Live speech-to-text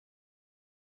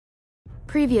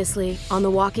Previously on The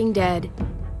Walking Dead.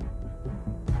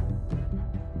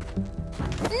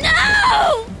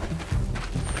 No!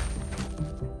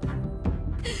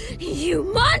 You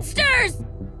monsters!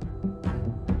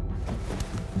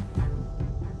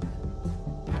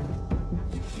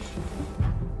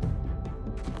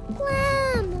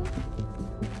 Clem!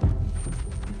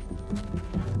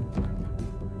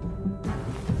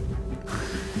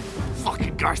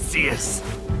 Fucking Garcias!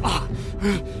 Oh,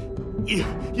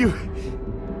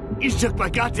 you shook my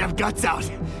goddamn guts out!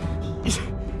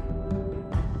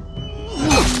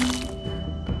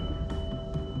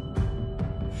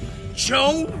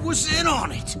 Joan was in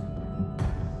on it.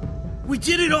 We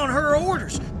did it on her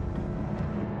orders.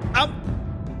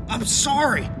 I'm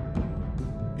sorry.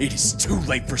 It is too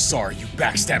late for sorry, you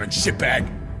backstabbing shitbag.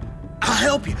 I'll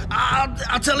help you.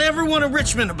 I'll tell everyone in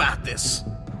Richmond about this.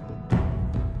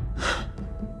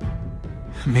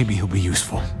 Maybe he'll be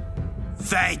useful.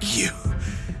 Thank you.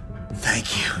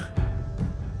 Thank you.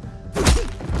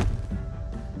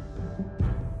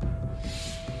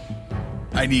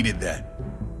 I needed that.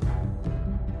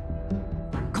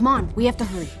 Come on, we have to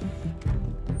hurry.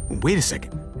 Wait a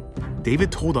second.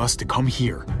 David told us to come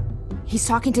here. He's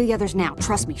talking to the others now.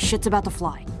 Trust me, shit's about to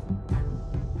fly.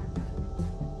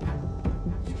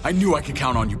 I knew I could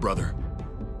count on you, brother.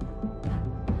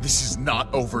 This is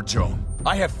not over, Joan.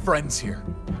 I have friends here.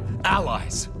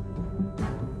 Allies.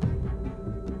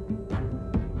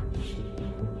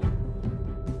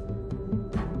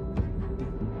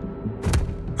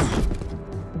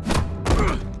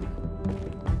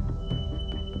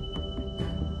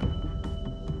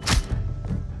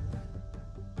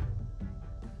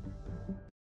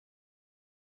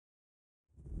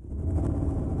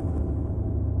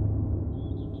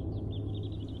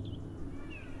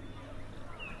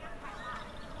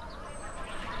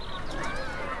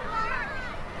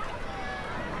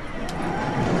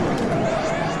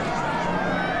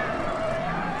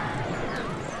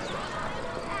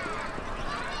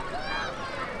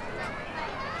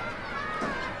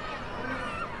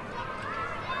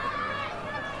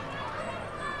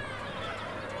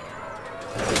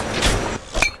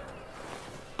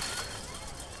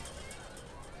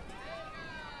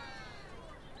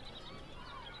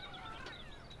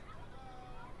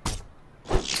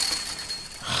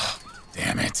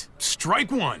 Damn it.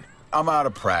 Strike one! I'm out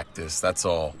of practice, that's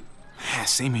all.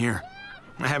 Same here.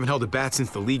 I haven't held a bat since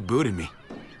the league booted me.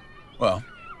 Well,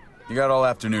 you got all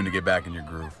afternoon to get back in your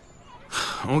groove.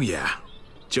 Oh yeah.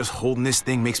 Just holding this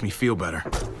thing makes me feel better.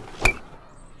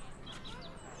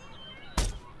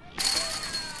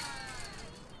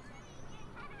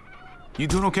 You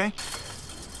doing okay?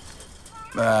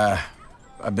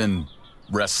 I've been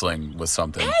wrestling with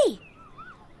something. Hey!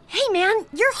 Hey, man,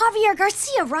 you're Javier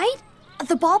Garcia, right?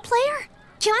 The ball player?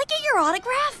 Can I get your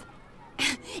autograph?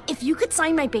 If you could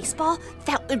sign my baseball,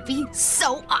 that would be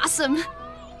so awesome.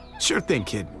 Sure thing,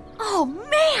 kid. Oh,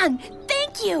 man!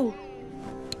 Thank you!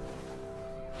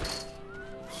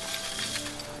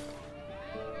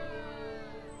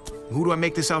 Who do I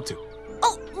make this out to?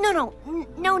 Oh,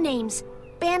 no names.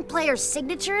 Band players'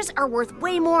 signatures are worth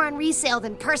way more on resale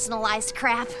than personalized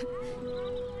crap.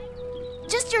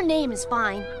 Just your name is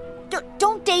fine.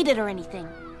 Don't date it or anything.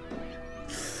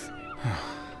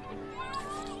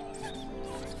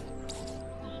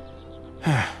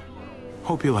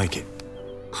 Hope you like it.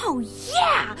 Oh,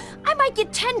 yeah! I might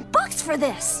get $10 for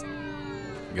this!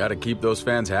 You gotta keep those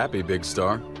fans happy, big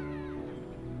star.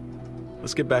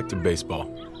 Let's get back to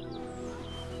baseball.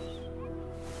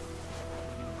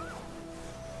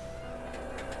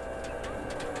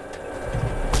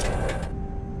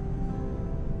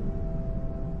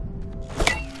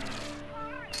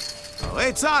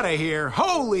 It's out of here.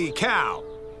 Holy cow!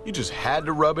 You just had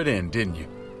to rub it in, didn't you?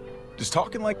 Does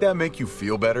talking like that make you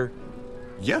feel better?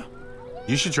 Yeah,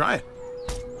 you should try it.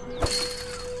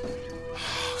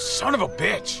 Son of a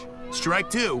bitch!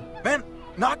 Strike two. Man,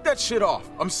 knock that shit off.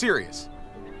 I'm serious.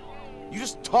 You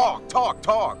just talk.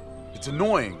 It's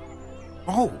annoying.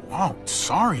 Oh,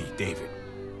 sorry, David.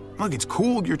 Look, it's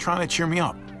cool you're trying to cheer me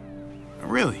up.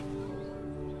 Really.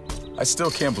 I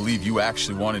still can't believe you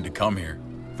actually wanted to come here.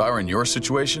 If I were in your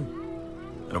situation,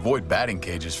 I'd avoid batting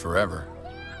cages forever.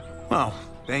 Well,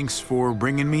 thanks for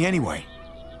bringing me anyway.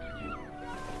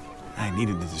 I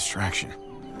needed the distraction.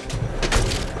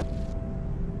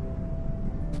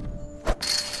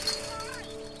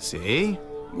 See?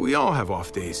 We all have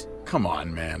off days. Come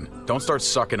on, man. Don't start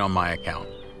sucking on my account.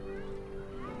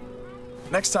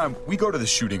 Next time, we go to the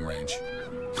shooting range.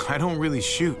 I don't really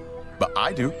shoot. But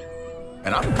I do.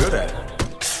 And I'm good at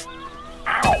it.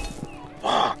 Ow!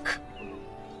 Fuck!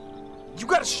 You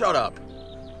gotta shut up.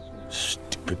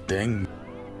 Stupid thing.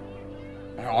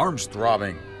 My arm's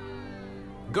throbbing.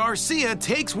 Garcia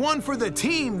takes one for the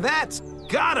team. That's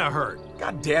gotta hurt.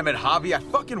 God damn it, Javi, I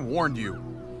fucking warned you.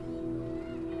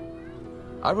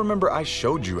 I remember I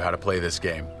showed you how to play this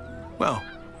game. Well,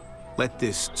 let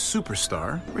this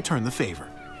superstar return the favor.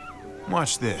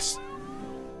 Watch this.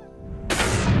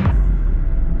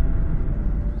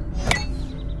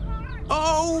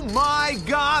 Oh my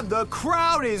God, the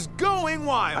crowd is going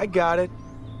wild. I got it.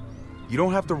 You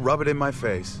don't have to rub it in my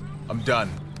face. I'm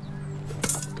done.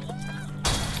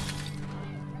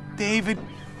 David.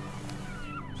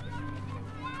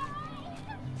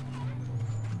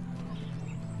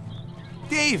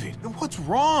 David, what's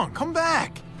wrong? Come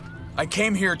back. I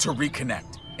came here to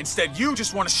reconnect. Instead, you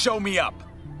just want to show me up.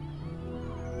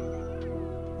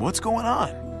 What's going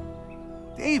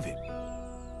on? David,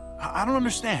 I don't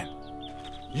understand.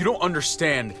 You don't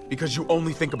understand because you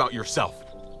only think about yourself.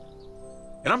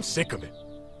 And I'm sick of it.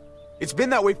 It's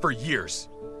been that way for years.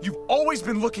 You've always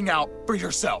been looking out for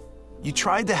yourself. You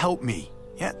tried to help me.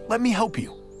 Yeah, let me help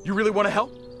you. You really want to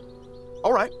help?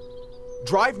 All right.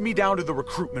 Drive me down to the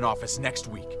recruitment office next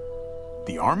week.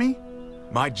 The army?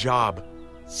 My job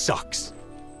sucks.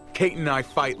 Kate and I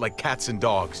fight like cats and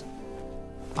dogs.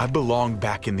 I belong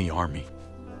back in the army.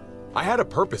 I had a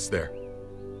purpose there.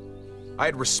 I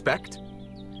had respect.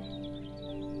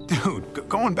 Dude,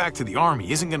 going back to the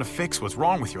army isn't gonna fix what's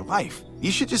wrong with your life. You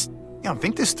should just,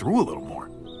 think this through a little more.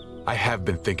 I have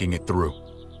been thinking it through.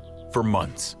 For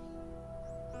months.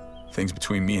 Things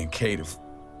between me and Kate have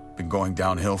been going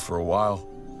downhill for a while.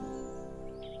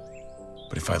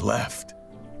 But if I left,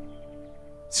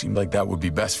 it seemed like that would be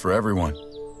best for everyone.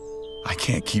 I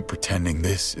can't keep pretending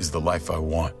this is the life I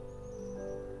want.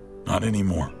 Not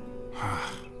anymore.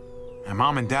 And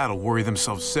Mom and Dad will worry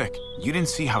themselves sick. You didn't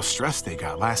see how stressed they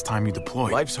got last time you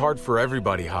deployed. Life's hard for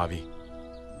everybody, Javi.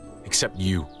 Except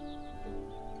you.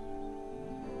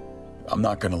 I'm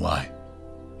not gonna lie.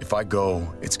 If I go,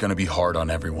 it's gonna be hard on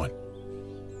everyone.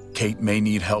 Kate may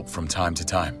need help from time to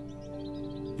time.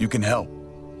 You can help,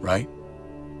 right?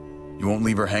 You won't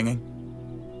leave her hanging?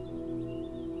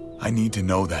 I need to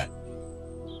know that.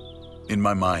 In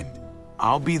my mind.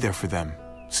 I'll be there for them,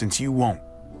 since you won't.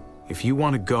 If you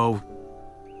want to go,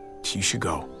 you should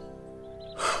go.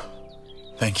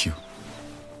 Thank you.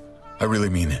 I really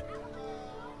mean it.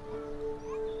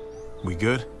 We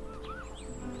good?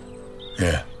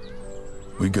 Yeah,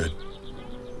 we good.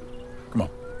 Come on,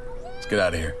 let's get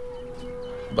out of here.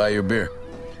 Buy you a beer.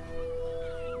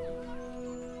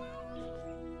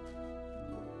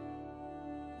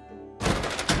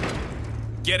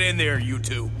 Get in there, you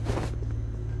two.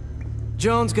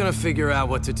 Joan's gonna figure out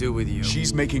what to do with you.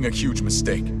 She's making a huge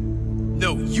mistake.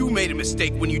 No, you made a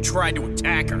mistake when you tried to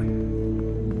attack her.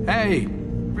 Hey,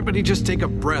 everybody just take a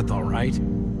breath, all right?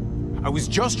 I was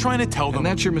just trying to tell them. And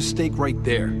that's your mistake right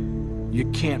there. You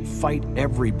can't fight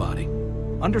everybody.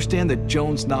 Understand that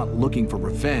Joan's not looking for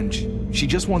revenge. She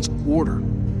just wants order.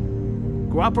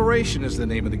 Cooperation is the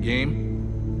name of the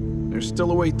game. There's still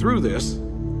a way through this,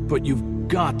 but you've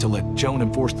got to let Joan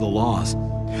enforce the laws.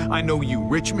 I know you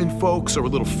Richmond folks are a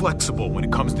little flexible when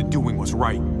it comes to doing what's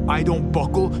right. I don't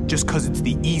buckle just because it's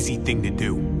the easy thing to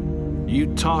do.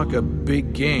 You talk a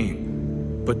big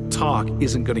game, but talk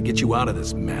isn't gonna get you out of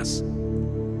this mess.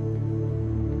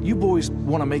 You boys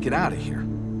want to make it out of here.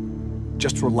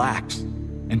 Just relax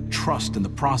and trust in the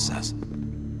process.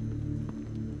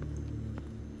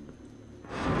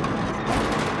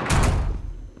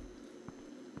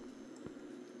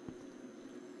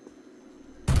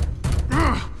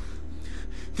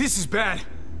 This is bad.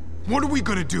 What are we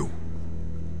gonna do?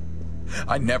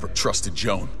 I never trusted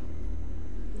Joan.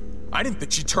 I didn't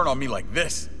think she'd turn on me like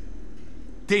this.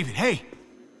 David, hey.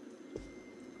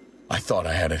 I thought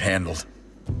I had it handled.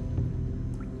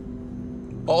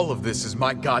 All of this is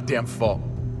my goddamn fault.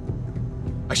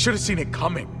 I should have seen it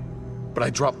coming, but I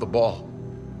dropped the ball.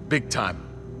 Big time.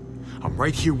 I'm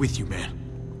right here with you, man.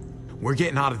 We're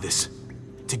getting out of this.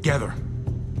 Together.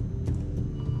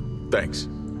 Thanks.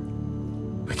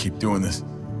 I keep doing this,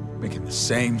 making the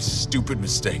same stupid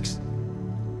mistakes.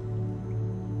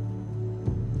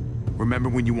 Remember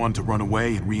when you wanted to run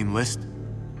away and re-enlist?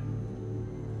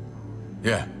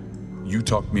 Yeah, you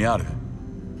talked me out of it.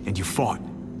 And you fought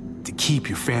to keep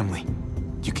your family.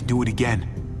 You can do it again.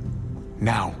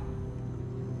 Now.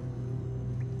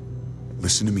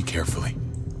 Listen to me carefully.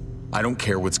 I don't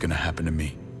care what's gonna happen to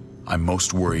me. I'm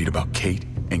most worried about Kate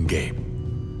and Gabe.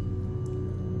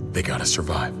 They gotta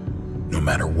survive, no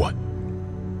matter what.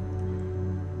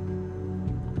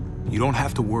 You don't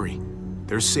have to worry.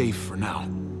 They're safe for now.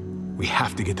 We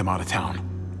have to get them out of town.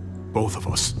 Both of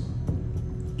us.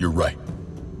 You're right.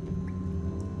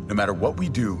 No matter what we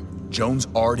do, Jones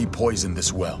already poisoned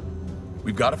this well.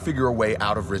 We've got to figure a way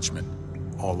out of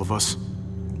Richmond. All of us?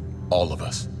 All of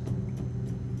us.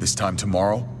 This time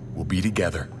tomorrow, we'll be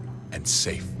together and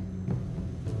safe.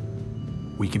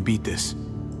 We can beat this.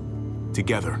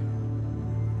 Together.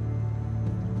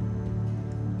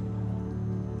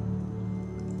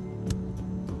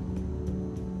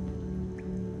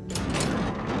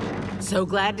 So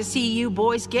glad to see you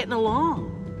boys getting along.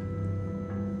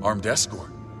 Armed escort?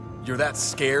 You're that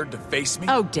scared to face me?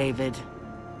 Oh, David,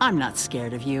 I'm not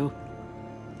scared of you.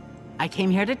 I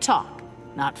came here to talk,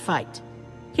 not fight.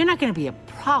 You're not going to be a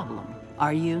problem,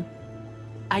 are you?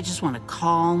 I just want a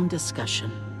calm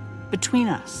discussion between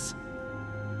us.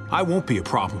 I won't be a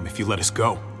problem if you let us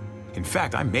go. In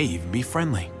fact, I may even be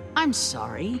friendly. I'm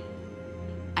sorry.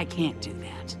 I can't do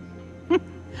that.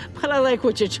 But I like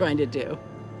what you're trying to do.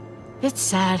 It's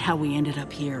sad how we ended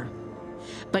up here.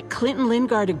 But Clint and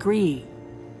Lingard agree.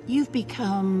 You've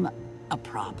become a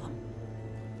problem.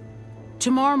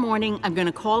 Tomorrow morning, I'm going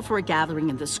to call for a gathering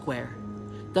in the square.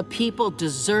 The people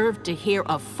deserve to hear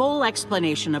a full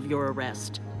explanation of your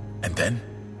arrest. And then?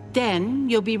 Then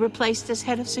you'll be replaced as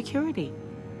head of security.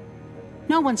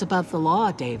 No one's above the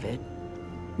law, David.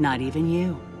 Not even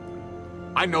you.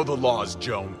 I know the laws,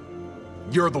 Joan.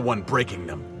 You're the one breaking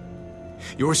them.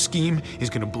 Your scheme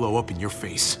is gonna blow up in your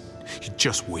face. You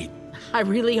just wait. I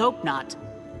really hope not.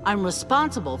 I'm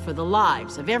responsible for the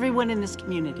lives of everyone in this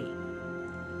community.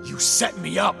 You set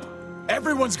me up!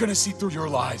 Everyone's gonna see through your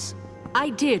lies. I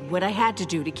did what I had to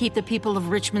do to keep the people of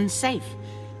Richmond safe.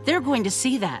 They're going to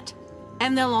see that.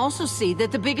 And they'll also see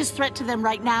that the biggest threat to them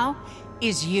right now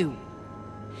is you.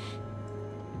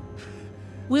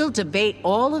 We'll debate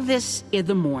all of this in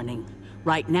the morning.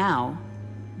 Right now,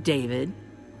 David,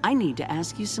 I need to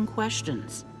ask you some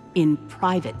questions. In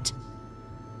private.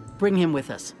 Bring him with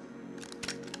us.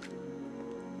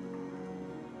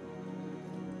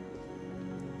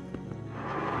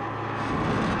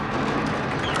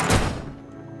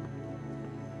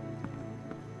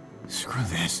 Screw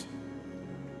this.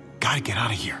 Gotta get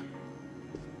out of here.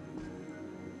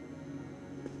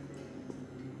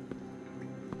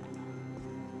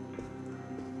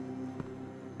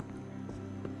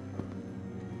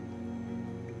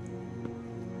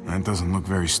 That doesn't look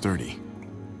very sturdy.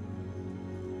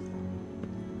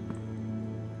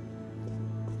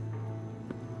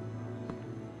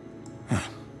 Huh.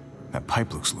 That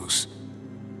pipe looks loose.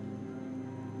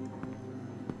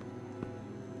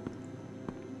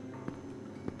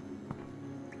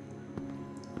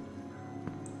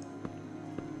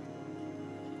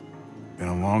 Been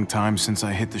a long time since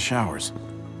I hit the showers.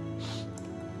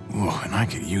 Ooh, and I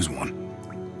could use one.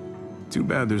 Too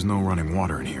bad there's no running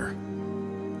water in here.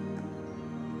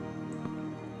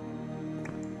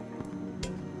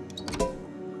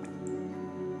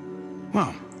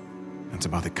 Well, that's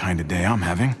about the kind of day I'm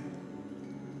having.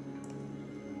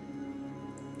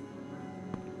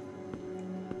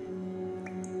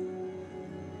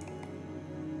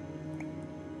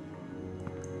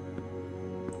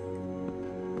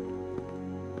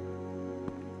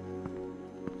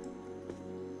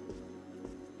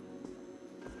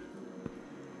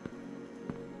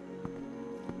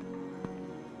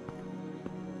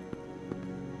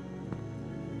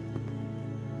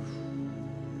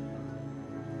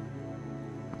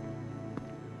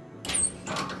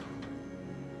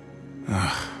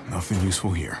 Nothing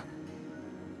useful here.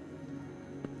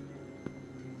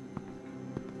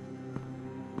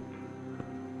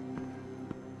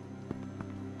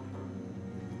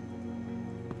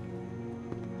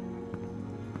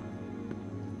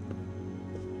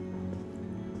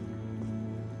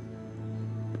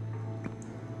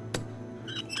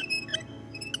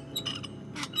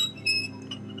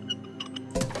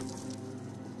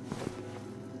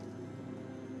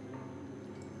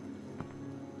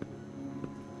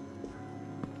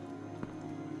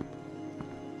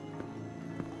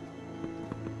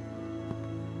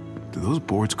 Do those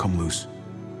boards come loose?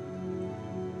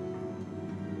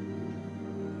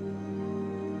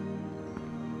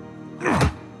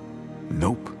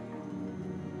 Nope.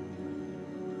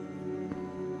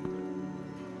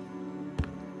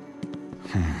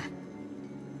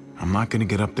 I'm not gonna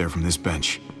get up there from this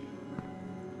bench.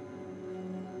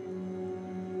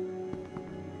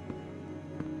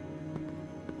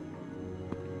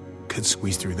 Could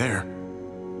squeeze through there.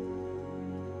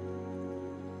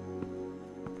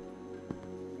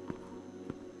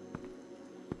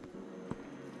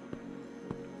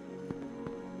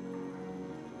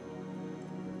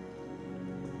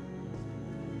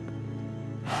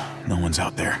 No one's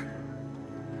out there.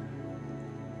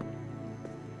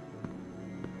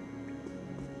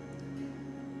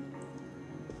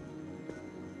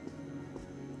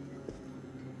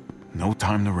 No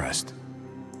time to rest.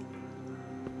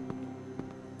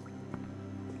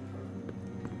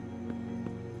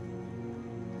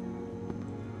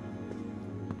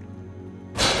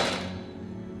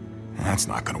 That's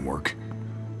not gonna work.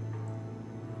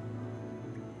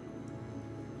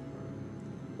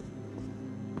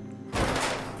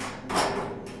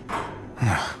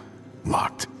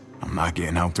 Locked. I'm not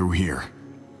getting out through here.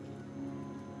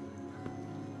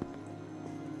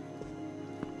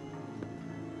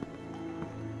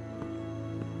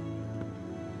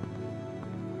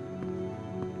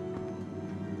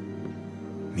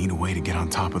 Need a way to get on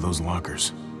top of those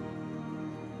lockers.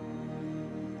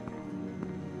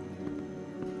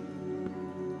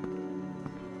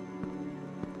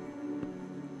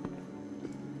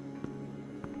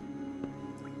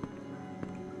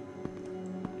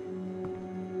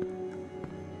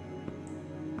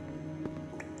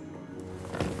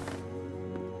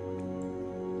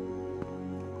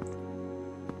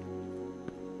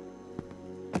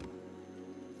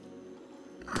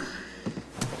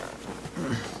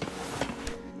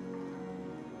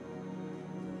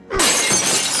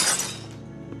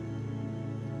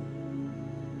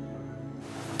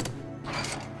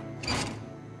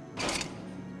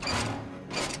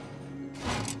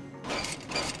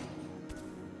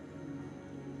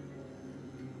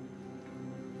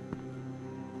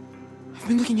 I've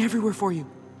been looking everywhere for you.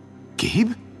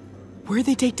 Gabe? Where'd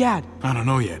they take Dad? I don't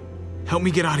know yet. Help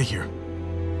me get out of here.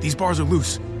 These bars are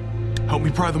loose. Help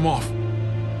me pry them off.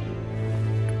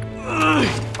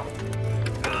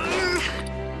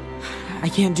 I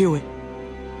can't do it.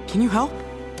 Can you help?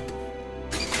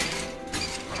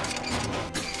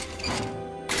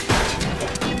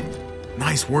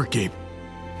 Nice work, Gabe.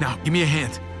 Now, give me a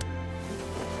hand.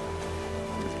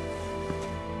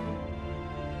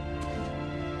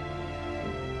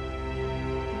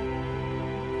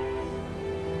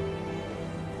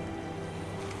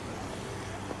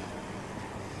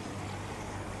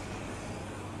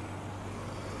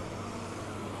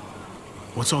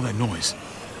 What's all that noise?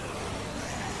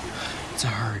 It's a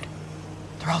herd.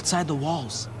 They're outside the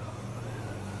walls.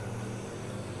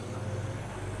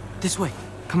 This way.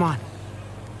 Come on.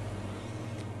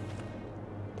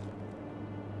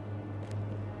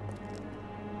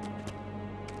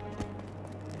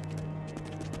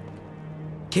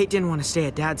 Kate didn't want to stay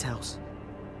at Dad's house.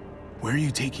 Where are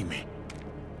you taking me?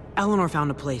 Eleanor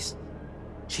found a place.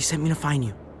 She sent me to find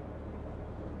you.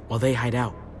 While they hide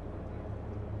out.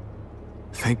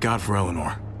 Thank God for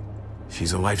Eleanor.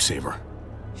 She's a lifesaver.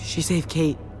 She saved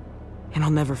Kate, and I'll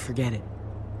never forget it.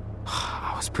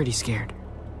 I was pretty scared.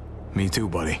 Me too,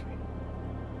 buddy.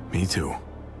 Me too.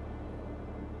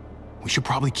 We should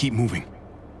probably keep moving.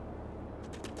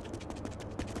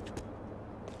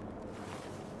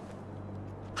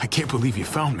 I can't believe you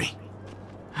found me.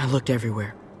 I looked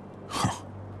everywhere.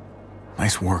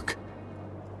 Nice work.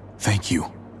 Thank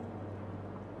you.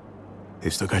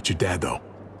 They've still got your dad, though.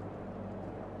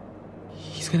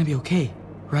 He's gonna be okay,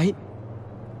 right?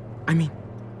 I mean,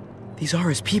 these are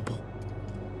his people.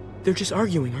 They're just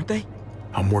arguing, aren't they?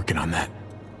 I'm working on that.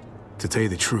 To tell you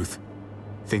the truth,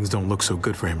 things don't look so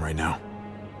good for him right now.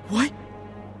 What?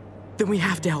 Then we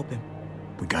have to help him.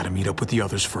 We gotta meet up with the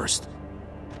others first.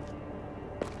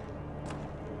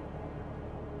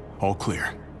 All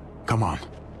clear. Come on.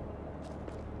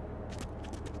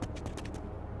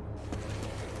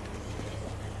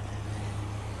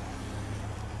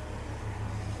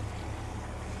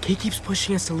 Kate keeps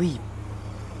pushing us to leave.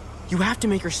 You have to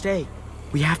make her stay.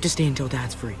 We have to stay until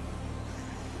Dad's free.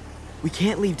 We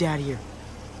can't leave Dad here.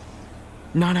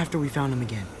 Not after we found him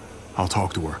again. I'll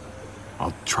talk to her.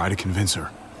 I'll try to convince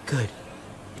her. Good.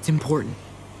 It's important.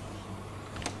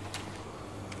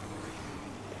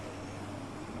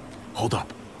 Hold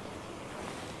up.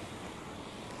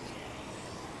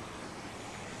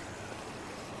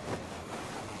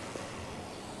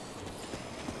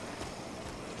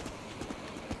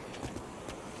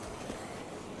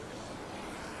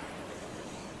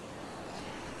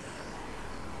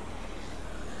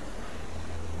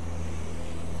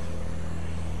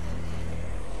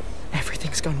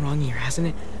 Everything's gone wrong here, hasn't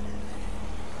it?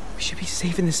 We should be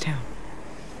safe in this town.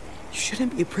 You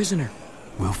shouldn't be a prisoner.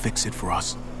 We'll fix it for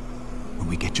us. When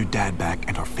we get your dad back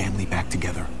and our family back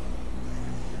together.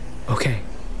 Okay.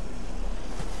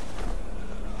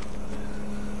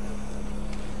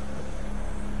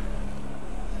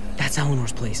 That's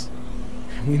Eleanor's place.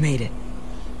 We made it.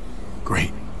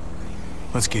 Great.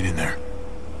 Let's get in there.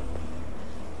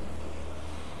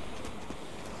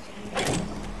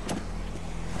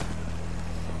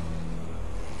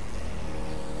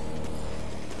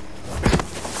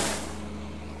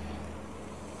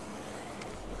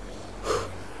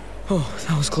 Oh,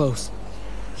 that was close.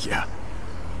 Yeah.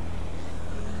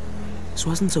 This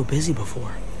wasn't so busy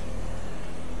before.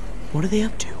 What are they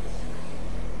up to?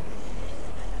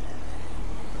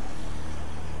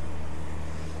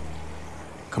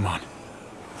 Come on.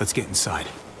 Let's get inside.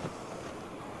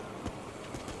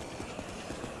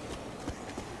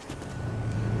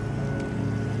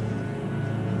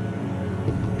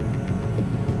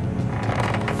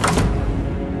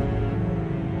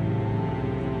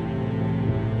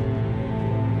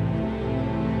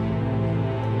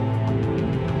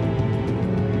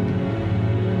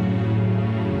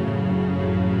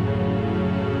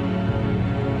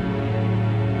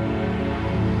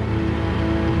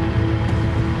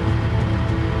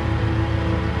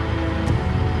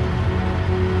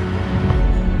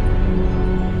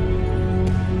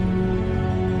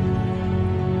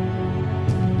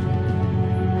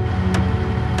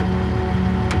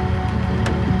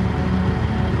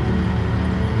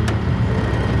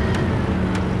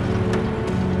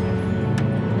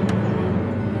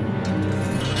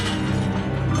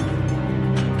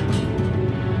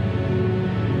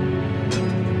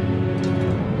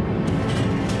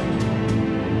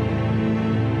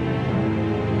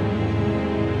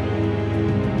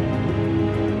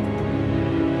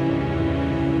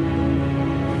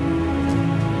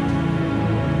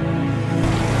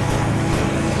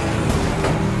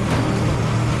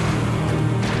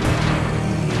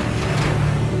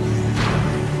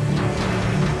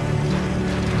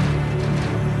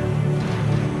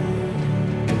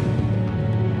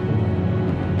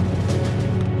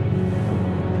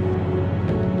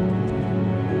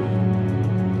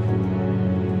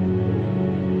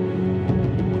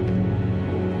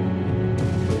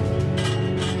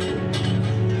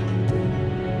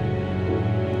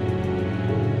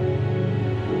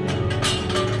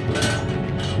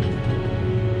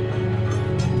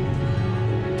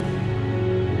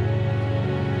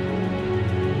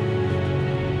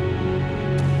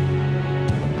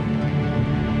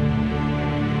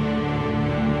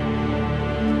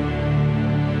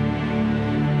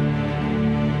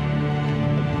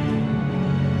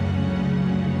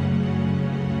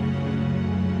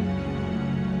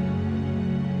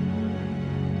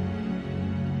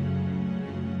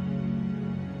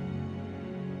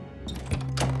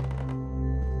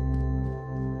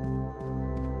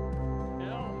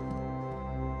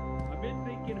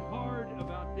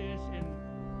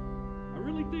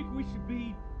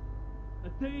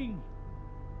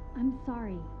 I'm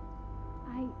sorry.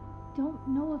 I don't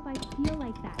know if I feel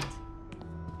like that.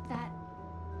 That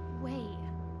way.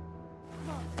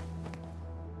 Look,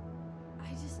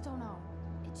 I just don't know.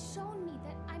 It's shown me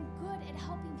that I'm good at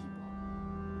helping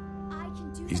people. I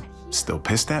can do He's that here. still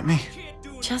pissed at me?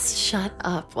 Just shut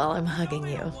up while I'm hugging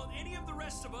you. Want any of the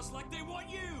rest of us like they want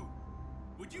you?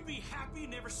 Would you be happy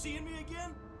never seeing me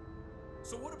again?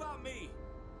 So what about me?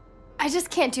 I just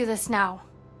can't do this now.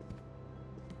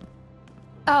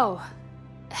 Oh,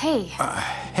 hey.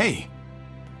 Hey.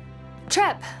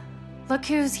 Trip, look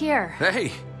who's here.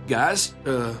 Hey, guys.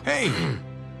 Hey.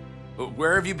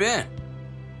 Where have you been?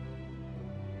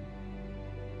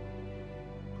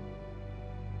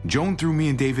 Joan threw me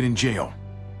and David in jail,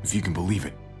 if you can believe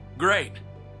it. Great.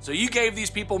 So you gave these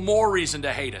people more reason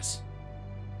to hate us.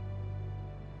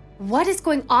 What is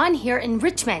going on here in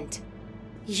Richmond?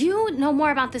 You know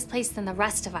more about this place than the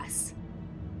rest of us.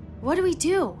 What do we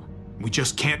do? We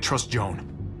just can't trust Joan.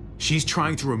 She's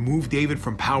trying to remove David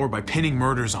from power by pinning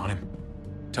murders on him.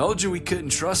 Told you we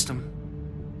couldn't trust him.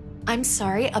 I'm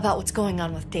sorry about what's going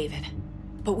on with David,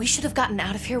 but we should have gotten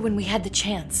out of here when we had the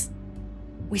chance.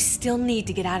 We still need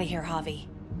to get out of here, Javi.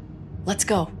 Let's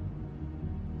go.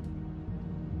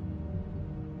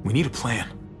 We need a plan.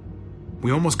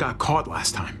 We almost got caught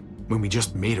last time, when we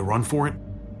just made a run for it.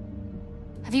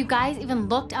 Have you guys even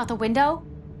looked out the window?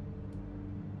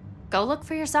 Go look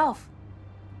for yourself.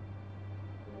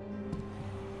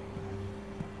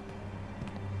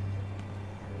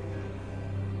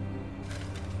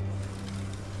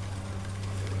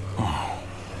 Oh.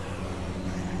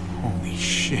 Holy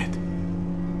shit.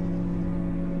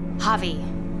 Javi,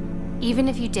 even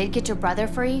if you did get your brother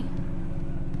free,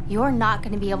 you're not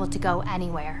going to be able to go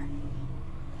anywhere.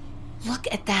 Look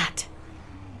at that.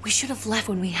 We should have left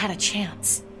when we had a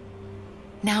chance.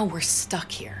 Now we're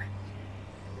stuck here.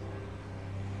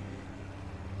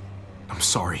 I'm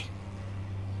sorry.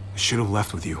 I should have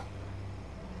left with you.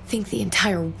 Think the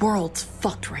entire world's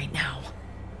fucked right now.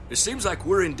 It seems like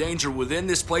we're in danger within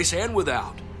this place and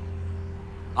without.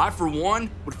 I, for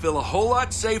one, would feel a whole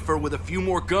lot safer with a few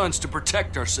more guns to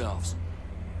protect ourselves.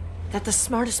 That the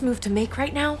smartest move to make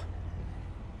right now?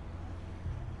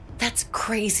 That's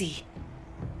crazy.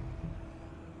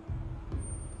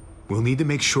 We'll need to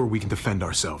make sure we can defend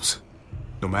ourselves,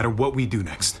 no matter what we do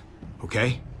next,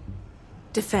 okay?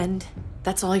 Defend?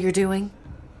 That's all you're doing?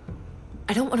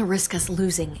 I don't want to risk us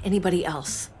losing anybody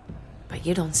else, but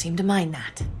you don't seem to mind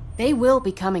that. They will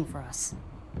be coming for us.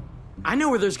 I know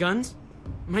where there's guns.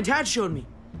 My dad showed me.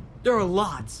 There are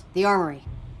lots. The armory.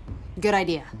 Good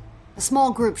idea. A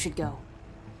small group should go.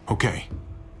 Okay.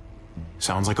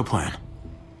 Sounds like a plan.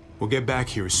 We'll get back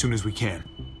here as soon as we can.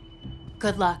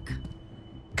 Good luck.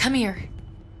 Come here.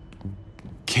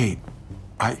 Kate,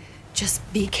 Just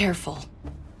be careful.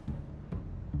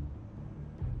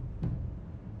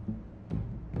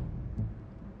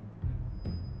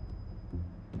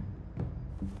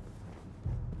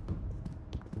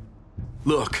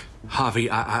 Look,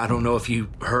 Javi, I don't know if you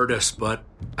heard us, but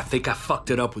I think I fucked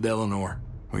it up with Eleanor.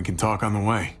 We can talk on the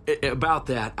way. About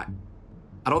that,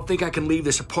 I don't think I can leave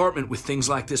this apartment with things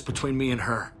like this between me and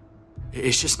her.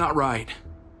 It's just not right.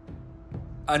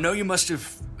 I know you must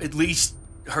have at least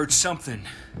heard something.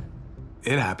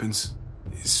 It happens,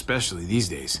 especially these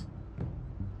days.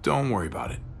 Don't worry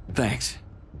about it. Thanks.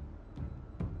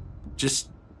 Just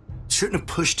shouldn't have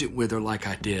pushed it with her like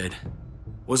I did.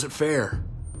 Wasn't fair.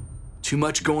 Too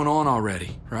much going on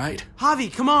already, right?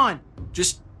 Javi, come on!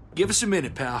 Just give us a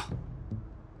minute, pal.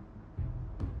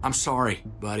 I'm sorry,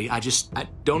 buddy. I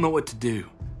don't know what to do.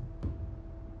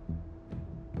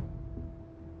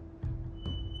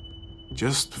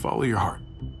 Just follow your heart.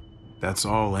 That's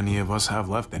all any of us have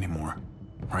left anymore,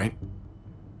 right?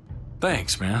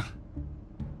 Thanks, man.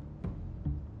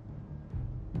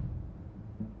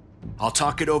 I'll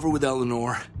talk it over with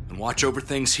Eleanor and watch over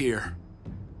things here.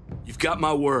 You've got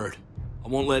my word. I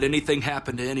won't let anything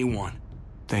happen to anyone.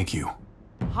 Thank you.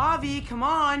 Javi, come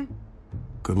on!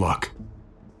 Good luck.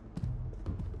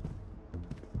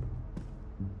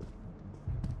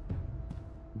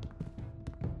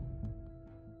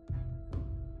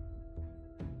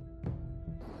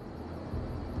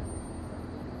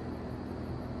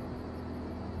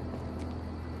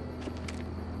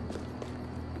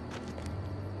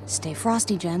 Stay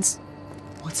frosty, gents.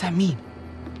 What's that mean?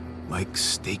 Like,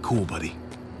 stay cool, buddy.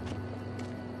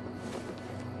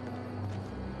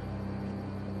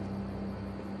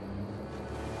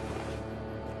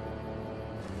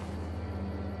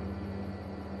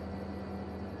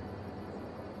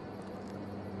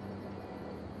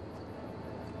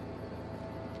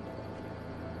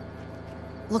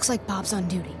 Looks like Bob's on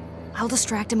duty. I'll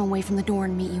distract him away from the door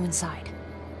and meet you inside.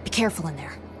 Be careful in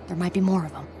there. There might be more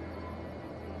of them.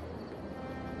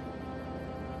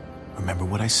 Remember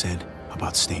what I said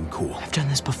about staying cool? I've done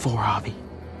this before, Javi.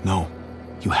 No,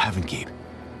 you haven't, Gabe.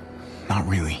 Not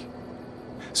really.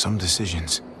 Some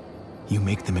decisions, you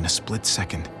make them in a split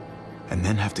second, and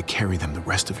then have to carry them the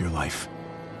rest of your life.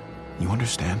 You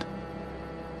understand?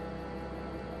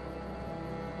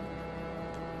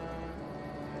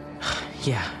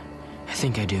 Yeah, I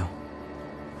think I do.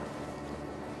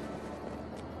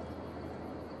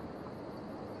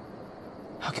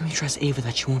 How can we trust Ava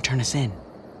that she won't turn us in?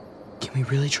 Can we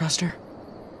really trust her?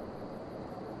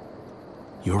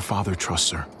 Your father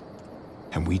trusts her,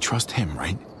 and we trust him,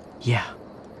 right? Yeah.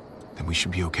 Then we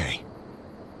should be okay.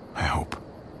 I hope.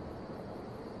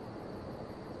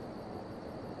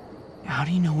 How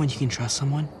do you know when you can trust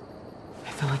someone? I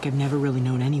feel like I've never really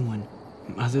known anyone,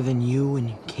 other than you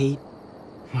and Kate,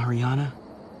 Mariana.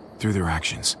 Through their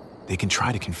actions, they can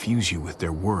try to confuse you with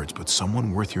their words, but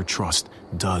someone worth your trust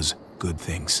does good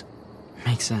things.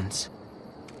 Makes sense.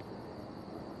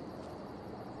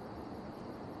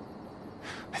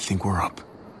 I think we're up.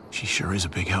 She sure is a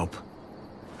big help.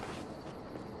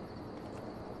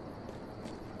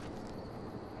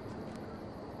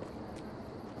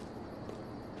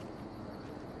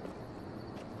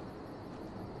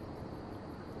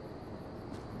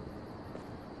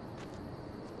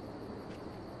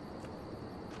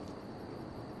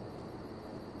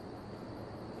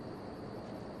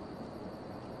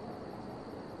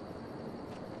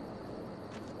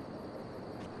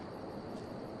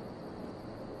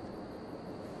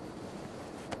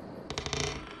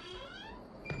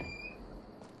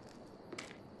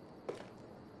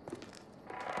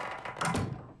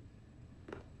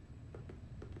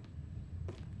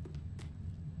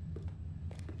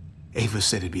 Ava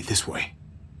said it'd be this way.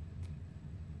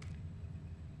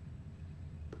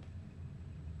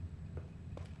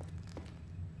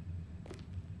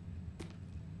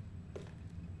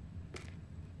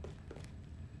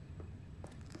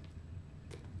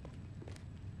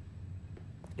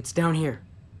 It's down here.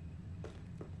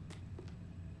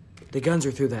 The guns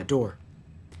are through that door.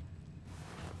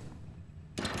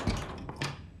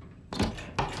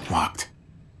 Locked.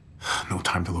 No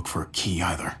time to look for a key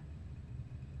either.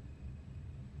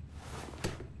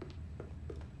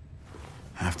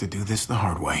 to do this the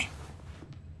hard way.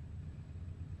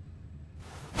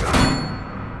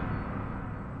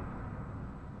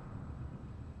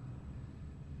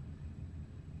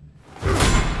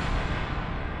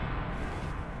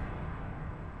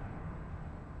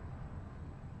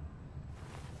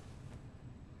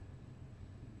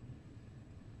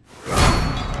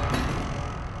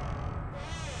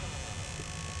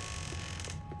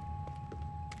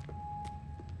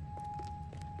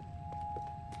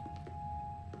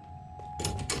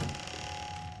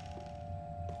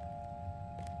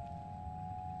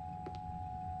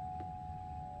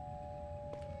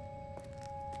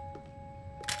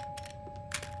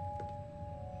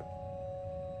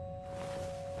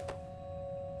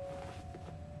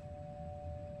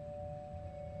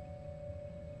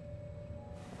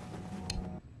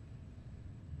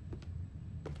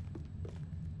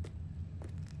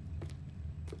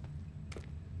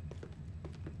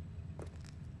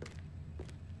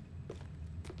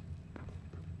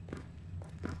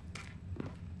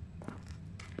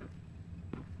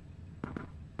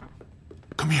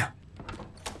 Come here.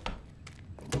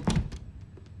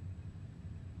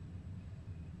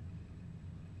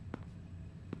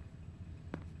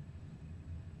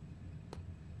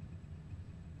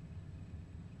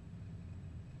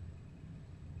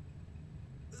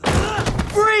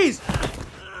 Freeze!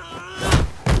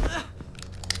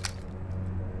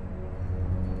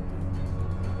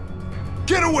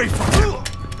 Get away from him!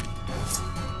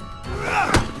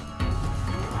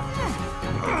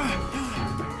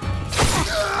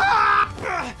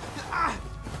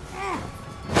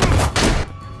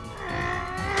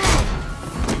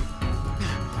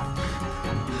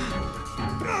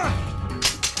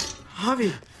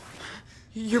 Javi,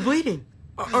 you're bleeding.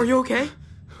 Are you okay?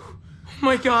 Oh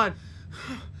my God.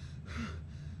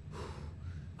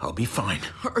 I'll be fine.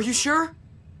 Are you sure?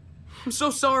 I'm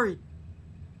so sorry.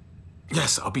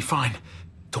 Yes, I'll be fine.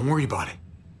 Don't worry about it.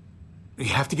 You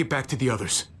have to get back to the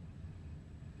others.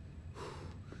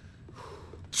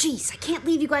 Jeez, I can't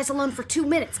leave you guys alone for 2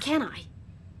 minutes, can I?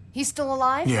 He's still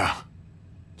alive? Yeah.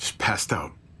 Just passed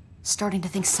out. Starting to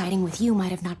think siding with you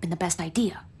might have not been the best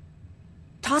idea.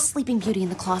 Toss Sleeping Beauty in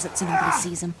the closet so nobody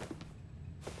sees him.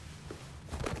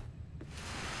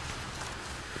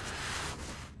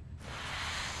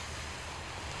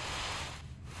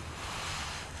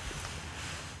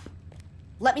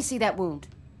 Let me see that wound.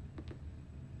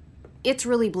 It's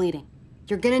really bleeding.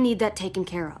 You're gonna need that taken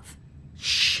care of.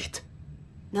 Shit.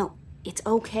 No, it's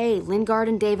okay. Lingard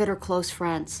and David are close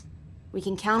friends. We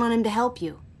can count on him to help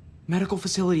you. Medical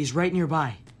facility's right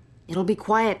nearby. It'll be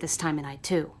quiet this time of night,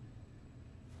 too.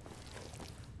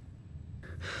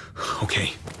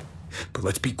 Okay, but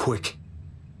let's be quick.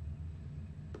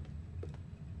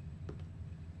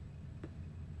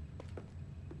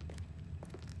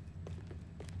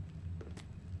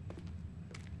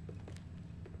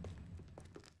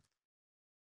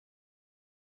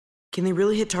 Can they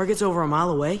really hit targets over a mile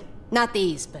away? Not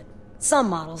these, but some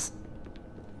models.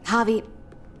 Javi,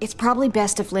 it's probably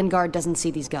best if Lingard doesn't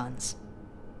see these guns.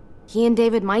 He and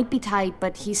David might be tight,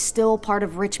 but he's still part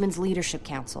of Richmond's leadership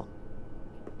council.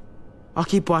 I'll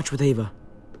keep watch with Ava.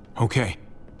 Okay.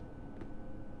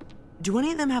 Do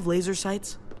any of them have laser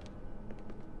sights?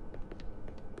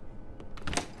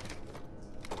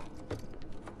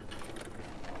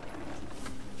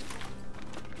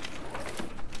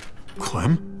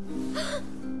 Clem?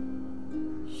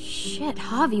 Shit,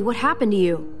 Javi, what happened to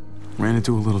you? Ran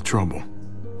into a little trouble.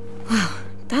 Wow,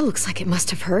 that looks like it must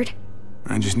have hurt.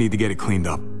 I just need to get it cleaned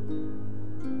up.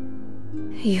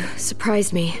 You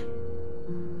surprised me.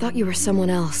 Thought you were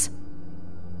someone else.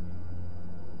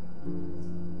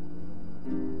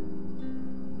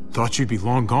 Thought you'd be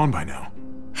long gone by now.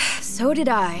 So did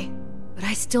I. But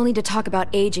I still need to talk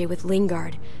about AJ with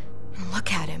Lingard.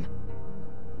 Look at him.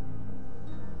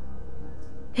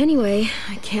 Anyway,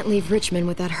 I can't leave Richmond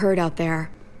with that herd out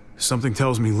there. Something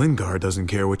tells me Lingard doesn't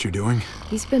care what you're doing.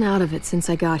 He's been out of it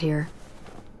since I got here.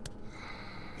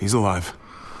 He's alive.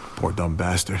 Poor dumb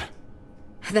bastard.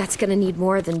 That's gonna need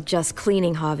more than just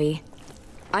cleaning, Javi.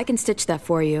 I can stitch that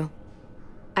for you.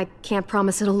 I can't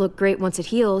promise it'll look great once it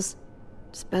heals.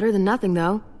 It's better than nothing,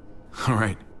 though. All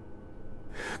right.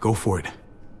 Go for it.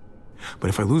 But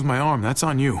if I lose my arm, that's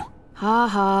on you. Ha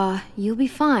ha, you'll be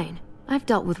fine. I've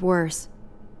dealt with worse.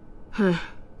 Let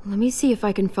me see if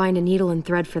I can find a needle and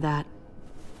thread for that.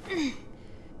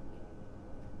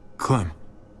 Clem,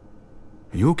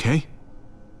 are you okay?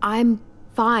 I'm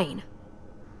fine.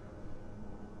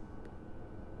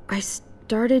 I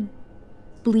started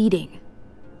bleeding.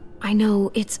 I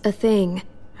know, it's a thing.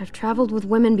 I've traveled with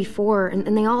women before,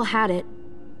 and they all had it.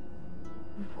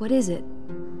 What is it?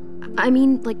 I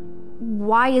mean, like,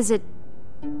 why is it...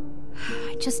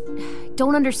 I just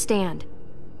don't understand.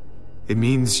 It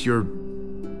means you're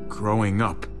growing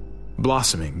up,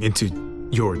 blossoming into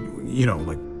your,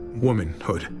 like,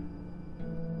 womanhood.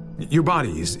 Your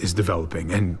body is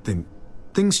developing, and then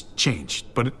things change,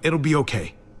 but it'll be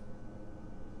okay.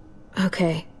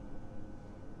 Okay.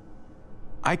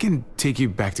 I can take you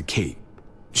back to Kate.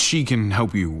 She can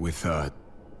help you with,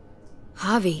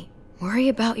 Javi, worry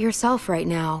about yourself right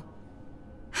now.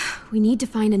 We need to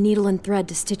find a needle and thread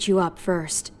to stitch you up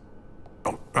first.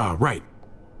 Oh, right.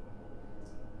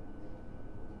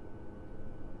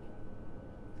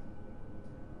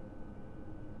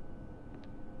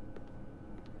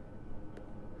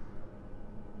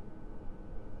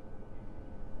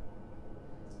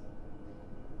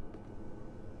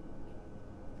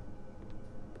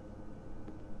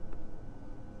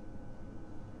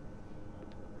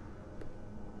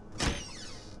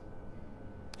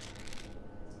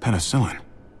 Penicillin.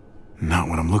 Not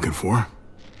what I'm looking for.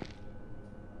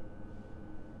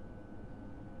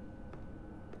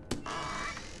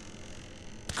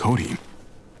 Codeine.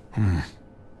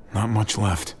 Not much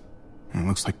left. It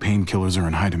looks like painkillers are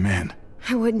in high demand.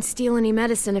 I wouldn't steal any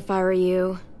medicine if I were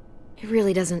you. It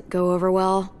really doesn't go over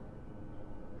well.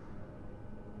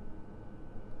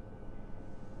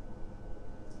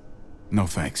 No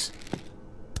thanks.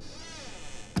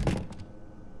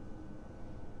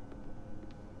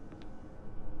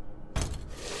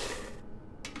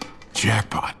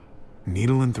 Jackpot.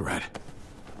 Needle and thread.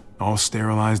 All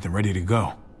sterilized and ready to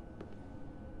go.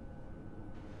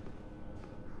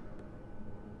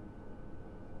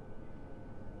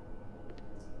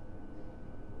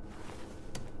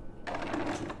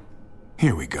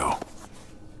 Here we go.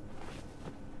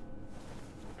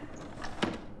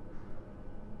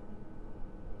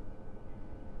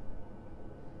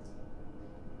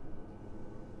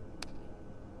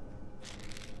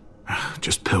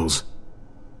 Just pills.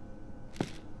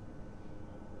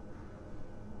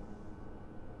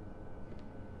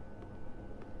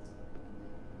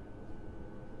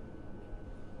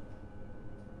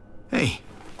 Hey,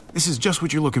 this is just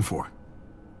what you're looking for.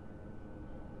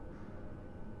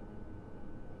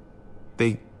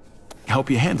 They help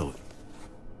you handle it.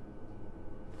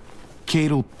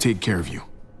 Kate'll take care of you.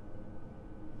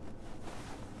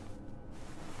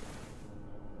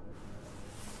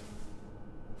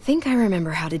 Think I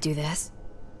remember how to do this.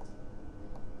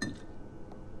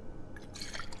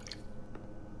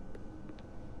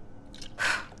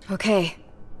 Okay,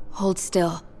 hold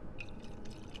still.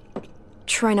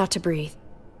 Try not to breathe.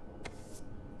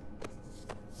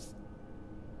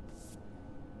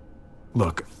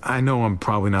 Look, I know I'm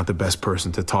probably not the best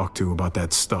person to talk to about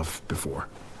that stuff before.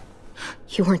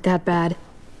 You weren't that bad.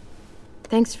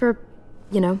 Thanks for,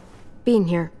 being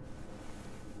here.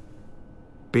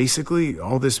 Basically,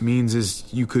 all this means is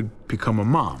you could become a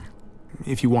mom,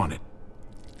 if you wanted.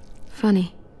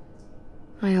 Funny.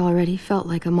 I already felt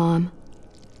like a mom.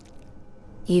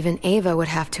 Even Ava would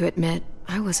have to admit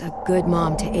I was a good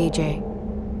mom to AJ.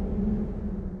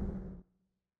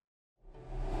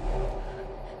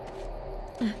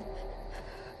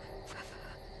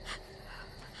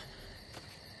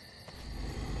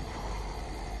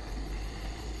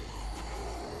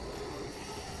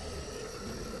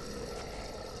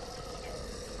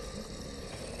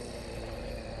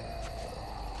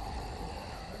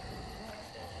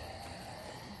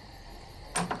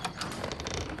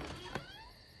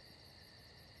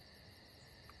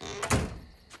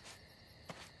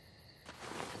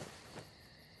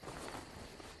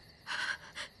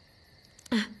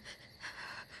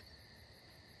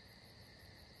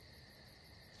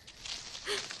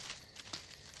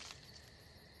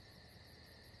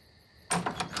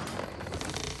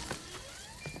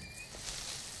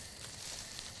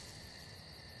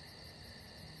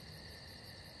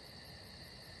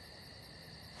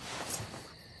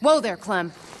 Whoa there,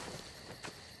 Clem.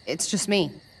 It's just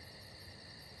me.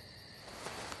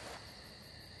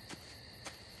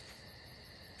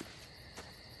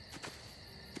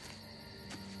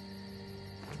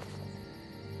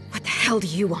 What the hell do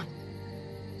you want?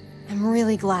 I'm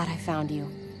really glad I found you.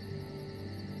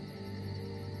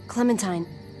 Clementine,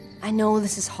 I know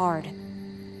this is hard.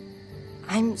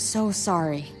 I'm so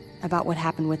sorry about what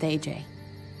happened with AJ.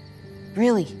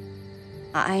 Really,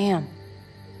 I am.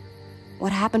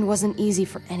 What happened wasn't easy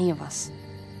for any of us.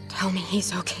 Tell me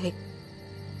he's okay.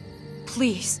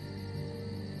 Please.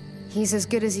 He's as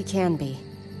good as he can be.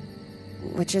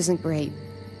 Which isn't great.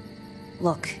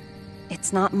 Look,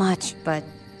 it's not much, but...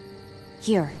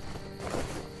 Here.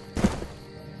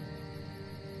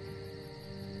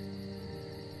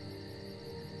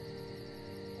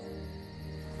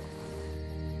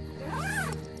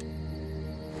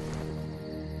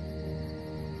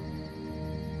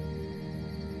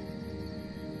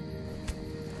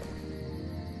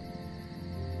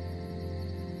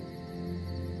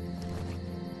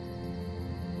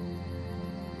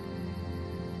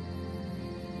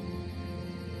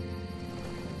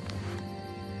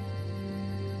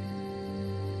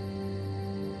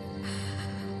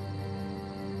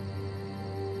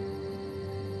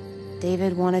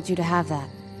 David wanted you to have that.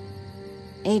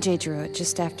 AJ drew it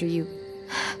just after you...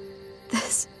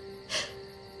 This...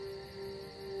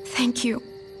 Thank you.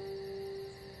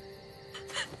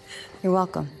 You're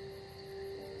welcome.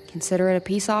 Consider it a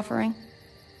peace offering.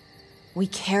 We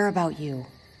care about you.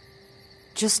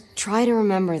 Just try to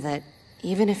remember that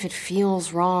even if it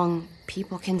feels wrong,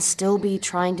 people can still be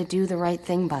trying to do the right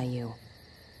thing by you.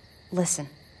 Listen,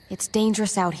 it's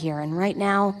dangerous out here, and right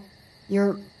now,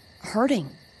 you're hurting.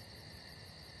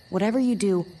 Whatever you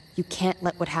do, you can't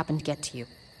let what happened get to you.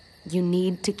 You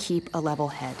need to keep a level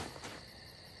head.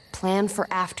 Plan for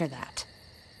after that.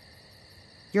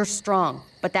 You're strong,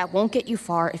 but that won't get you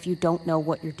far if you don't know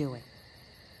what you're doing.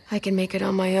 I can make it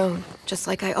on my own, just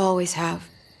like I always have.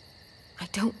 I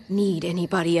don't need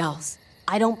anybody else.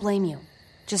 I don't blame you.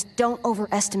 Just don't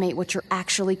overestimate what you're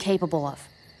actually capable of.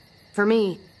 For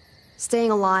me,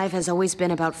 staying alive has always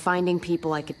been about finding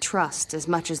people I could trust as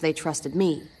much as they trusted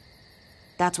me.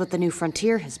 That's what the New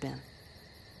Frontier has been.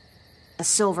 A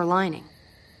silver lining.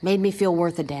 Made me feel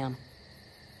worth a damn.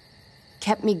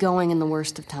 Kept me going in the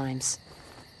worst of times.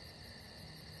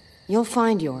 You'll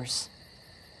find yours.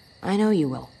 I know you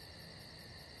will.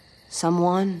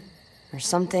 Someone, or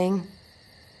something.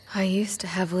 I used to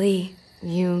have Lee.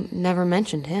 You never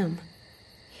mentioned him.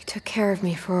 He took care of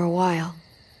me for a while.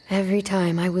 Every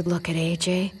time I would look at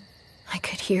AJ, I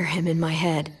could hear him in my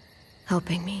head,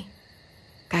 helping me,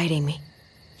 guiding me.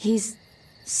 He's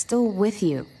still with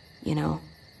you, you know.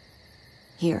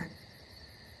 Here.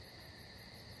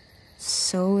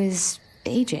 So is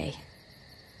AJ.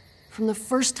 From the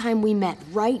first time we met,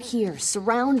 right here,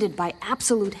 surrounded by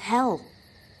absolute hell,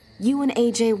 you and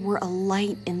AJ were a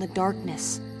light in the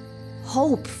darkness.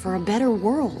 Hope for a better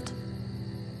world.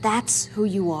 That's who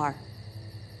you are.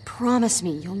 Promise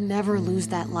me you'll never lose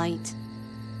that light.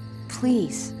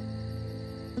 Please.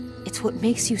 It's what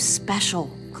makes you special,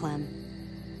 Clem.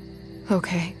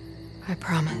 Okay, I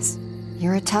promise.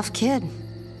 You're a tough kid.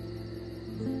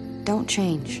 Don't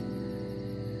change.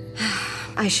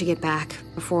 I should get back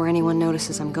before anyone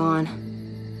notices I'm gone.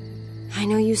 I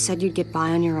know you said you'd get by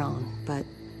on your own, but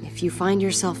if you find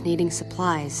yourself needing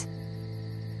supplies,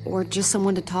 or just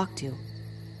someone to talk to,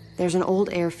 there's an old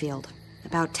airfield,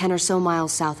 about 10 or so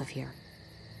miles south of here.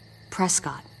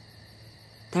 Prescott.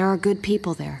 There are good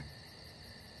people there.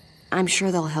 I'm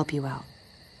sure they'll help you out.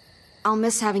 I'll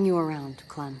miss having you around,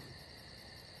 Clem.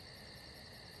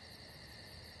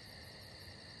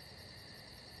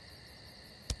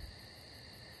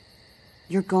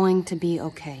 You're going to be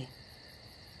okay.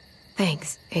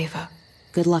 Thanks, Ava.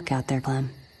 Good luck out there,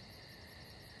 Clem.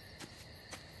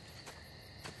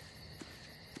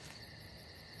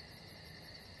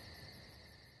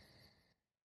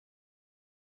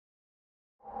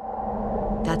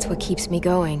 That's what keeps me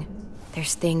going.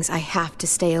 There's things I have to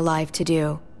stay alive to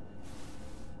do.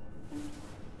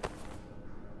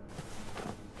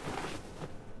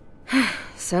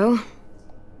 So,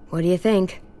 what do you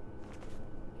think?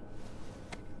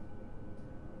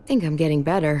 Think I'm getting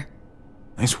better.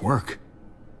 Nice work.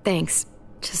 Thanks.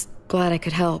 Just glad I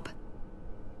could help.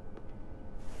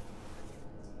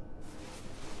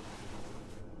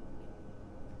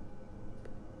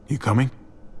 You coming?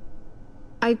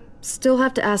 I still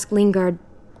have to ask Lingard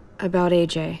about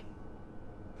AJ.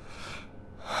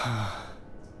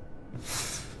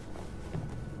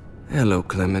 Hello,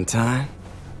 Clementine.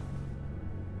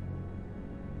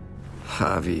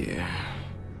 Javier.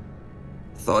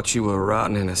 Thought you were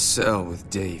rotting in a cell with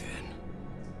David.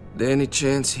 There any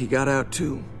chance he got out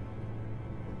too?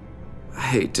 I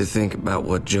hate to think about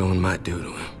what Joan might do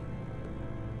to him.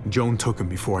 Joan took him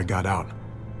before I got out.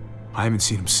 I haven't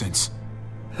seen him since.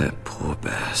 That poor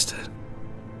bastard.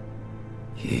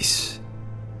 He's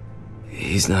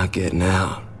not getting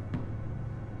out.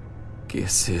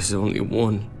 Guess there's only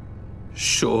one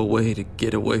sure way to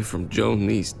get away from Joan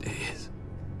these days.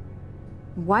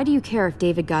 Why do you care if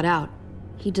David got out?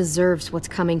 He deserves what's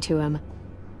coming to him.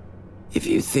 If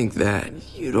you think that,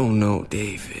 you don't know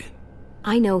David.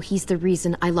 I know he's the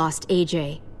reason I lost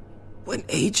AJ. When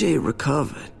AJ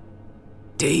recovered,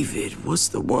 David was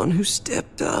the one who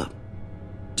stepped up.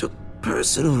 Took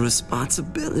personal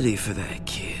responsibility for that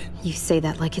kid. You say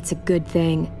that like it's a good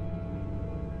thing.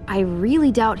 I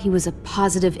really doubt he was a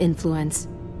positive influence.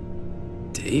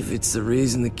 David's the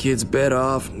reason the kid's better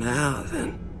off now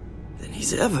than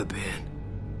he's ever been.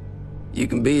 You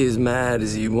can be as mad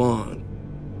as you want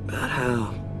about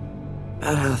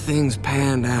how things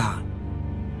panned out.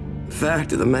 The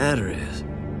fact of the matter is,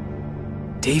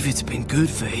 David's been good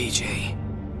for AJ,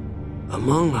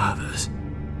 among others.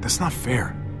 That's not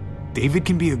fair. David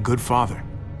can be a good father.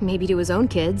 Maybe to his own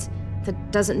kids.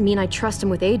 That doesn't mean I trust him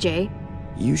with AJ.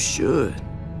 You should.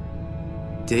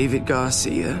 David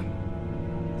Garcia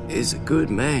is a good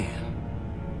man.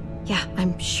 Yeah,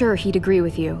 I'm sure he'd agree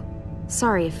with you.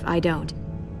 Sorry if I don't.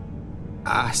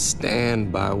 I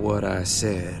stand by what I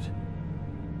said.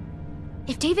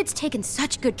 If David's taken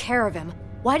such good care of him,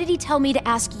 why did he tell me to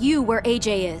ask you where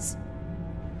AJ is?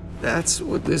 That's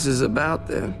what this is about,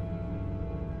 then.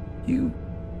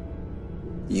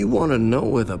 You want to know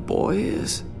where the boy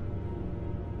is?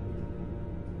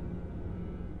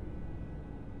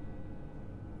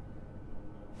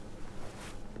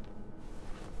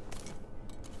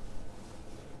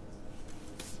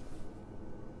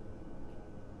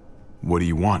 What do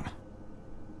you want?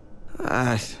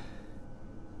 I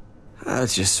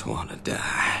just want to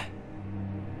die.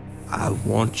 I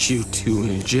want you to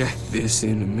inject this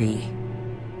into me.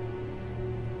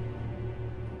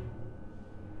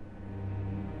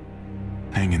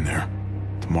 Hang in there.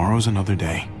 Tomorrow's another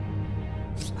day.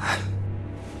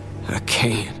 I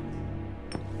can't.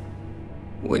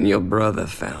 When your brother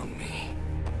found me,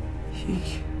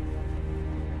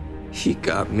 he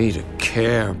got me to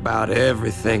care about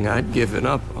everything I'd given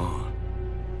up on.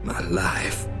 My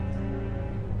life.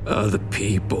 Other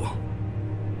people.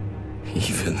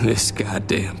 Even this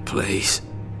goddamn place.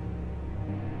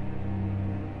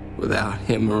 Without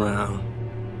him around,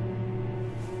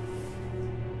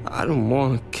 I don't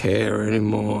want to care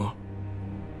anymore.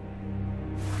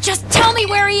 Just tell me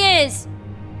where he is!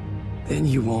 Then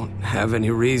you won't have any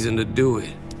reason to do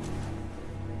it.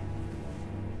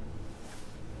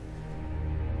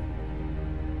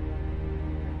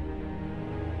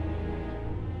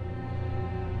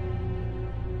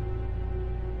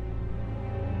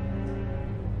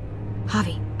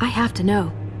 Javi, I have to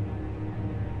know.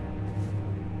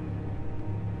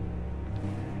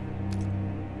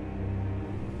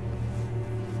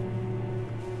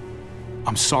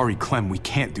 I'm sorry, Clem, we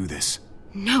can't do this.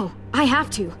 No, I have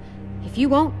to. If you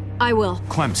won't, I will.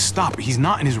 Clem, stop. He's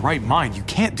not in his right mind. You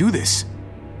can't do this.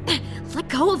 Let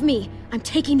go of me. I'm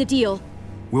taking the deal.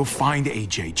 We'll find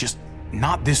AJ, just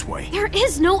not this way. There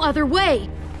is no other way.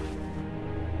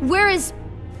 Where is...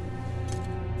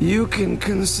 You can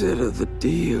consider the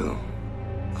deal.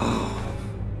 Oh.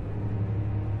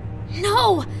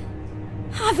 No!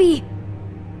 Javi!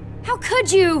 How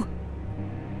could you?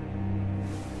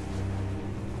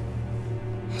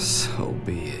 So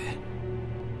be it.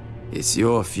 It's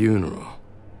your funeral.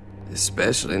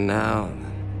 Especially now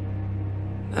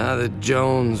that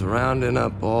Joan's rounding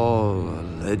up all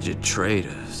alleged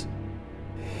traitors.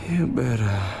 You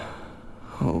better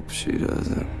hope she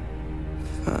doesn't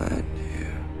find you.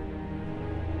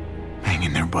 Hang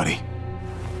in there, buddy.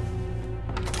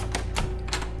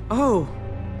 Oh,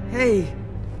 hey.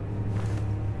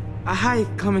 Hi,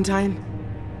 Clementine.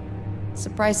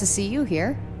 Surprised to see you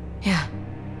here. Yeah,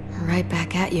 right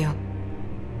back at you.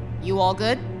 You all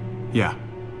good? Yeah,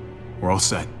 we're all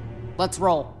set. Let's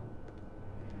roll.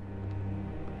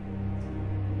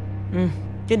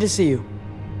 Good to see you.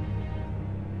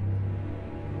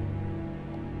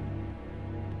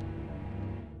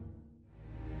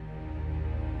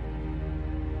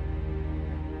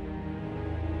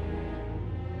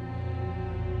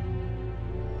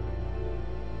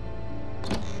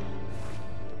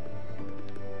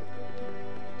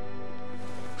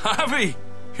 Javi,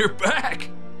 you're back!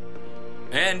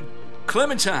 And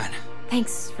Clementine.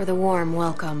 Thanks for the warm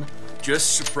welcome.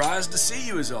 Just surprised to see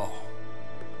you is all.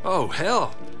 Oh,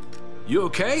 hell. You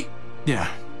okay?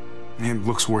 Yeah, it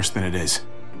looks worse than it is.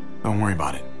 Don't worry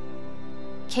about it.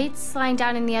 Kate's lying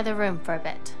down in the other room for a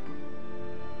bit.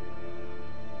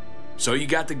 So you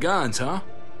got the guns, huh?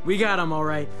 We got them all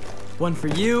right. One for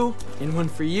you, and one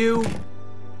for you.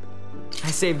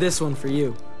 I saved this one for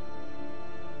you.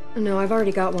 No, I've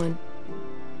already got one.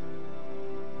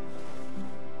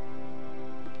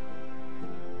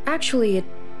 Actually, it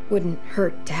wouldn't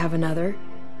hurt to have another.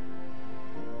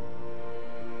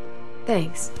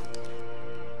 Thanks.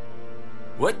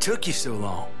 What took you so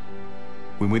long?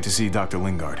 We went to see Dr.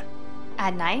 Lingard.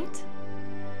 At night?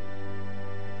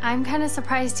 I'm kind of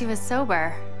surprised he was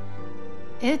sober.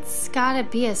 It's gotta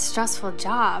be a stressful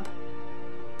job.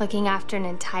 Looking after an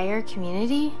entire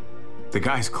community? The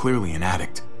guy's clearly an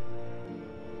addict.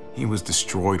 He was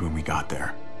destroyed when we got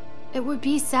there. It would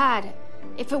be sad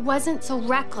if it wasn't so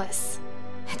reckless.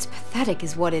 It's pathetic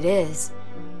is what it is.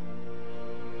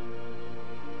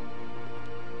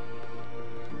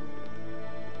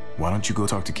 Why don't you go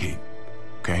talk to Kate,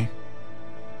 okay?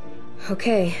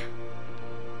 Okay.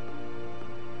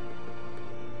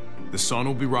 The sun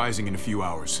will be rising in a few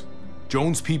hours.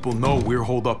 Joan's people know we're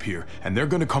holed up here, and they're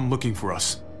gonna come looking for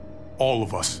us. all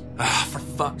of us. Ah, for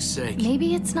fuck's sake.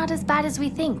 Maybe it's not as bad as we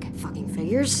think. Fucking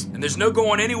figures. And there's no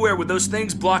going anywhere with those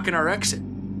things blocking our exit.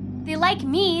 They like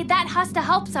me, that has to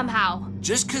help somehow.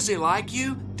 Just 'cause they like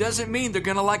you doesn't mean they're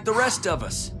gonna like the rest of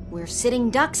us. We're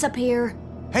sitting ducks up here.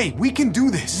 Hey, we can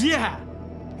do this. Yeah!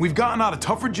 We've gotten out of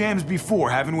tougher jams before,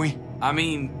 haven't we? I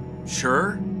mean,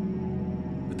 sure.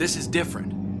 But this is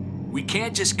different. We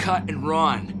can't just cut and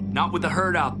run. Not with the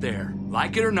herd out there.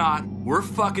 Like it or not, we're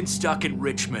fucking stuck in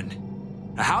Richmond.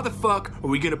 Now how the fuck are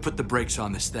we gonna put the brakes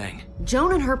on this thing?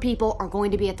 Joan and her people are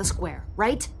going to be at the square,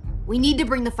 right? We need to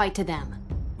bring the fight to them.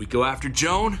 We go after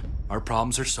Joan, our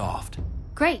problems are solved.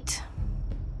 Great.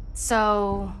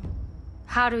 So,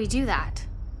 how do we do that?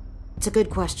 It's a good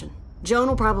question. Joan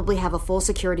will probably have a full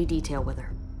security detail with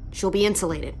her. She'll be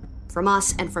insulated. From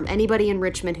us and from anybody in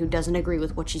Richmond who doesn't agree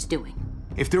with what she's doing.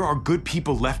 If there are good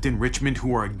people left in Richmond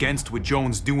who are against what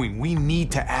Joan's doing, we need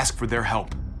to ask for their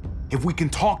help. If we can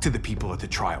talk to the people at the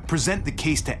trial, present the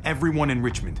case to everyone in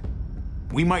Richmond,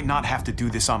 we might not have to do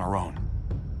this on our own.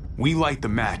 We light the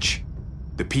match,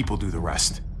 the people do the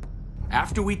rest.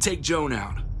 After we take Joan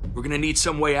out, we're gonna need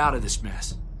some way out of this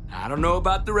mess. I don't know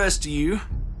about the rest of you,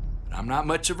 but I'm not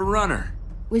much of a runner.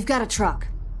 We've got a truck,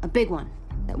 a big one,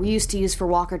 that we used to use for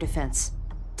walker defense.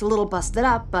 It's a little busted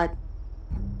up, but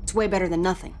it's way better than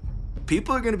nothing.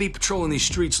 People are gonna be patrolling these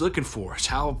streets looking for us.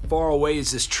 How far away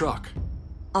is this truck?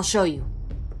 I'll show you.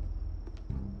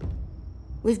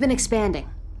 We've been expanding,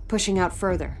 pushing out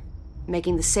further,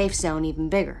 making the safe zone even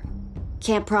bigger.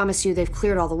 Can't promise you they've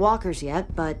cleared all the walkers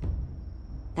yet, but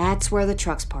that's where the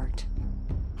truck's parked.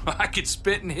 I could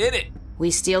spit and hit it.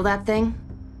 We steal that thing,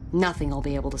 nothing will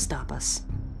be able to stop us.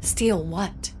 Steal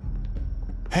what?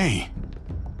 Hey.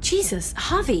 Jesus,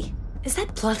 Javi, is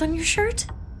that blood on your shirt?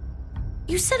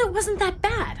 You said it wasn't that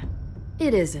bad.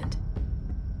 It isn't.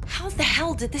 How the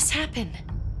hell did this happen?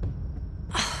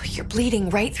 Oh, you're bleeding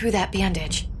right through that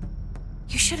bandage.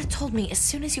 You should have told me as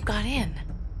soon as you got in.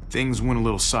 Things went a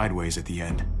little sideways at the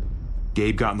end.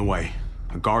 Gabe got in the way.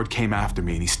 A guard came after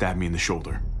me and he stabbed me in the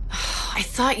shoulder. I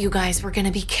thought you guys were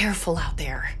gonna be careful out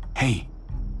there. Hey,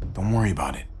 don't worry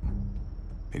about it.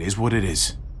 It is what it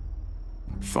is.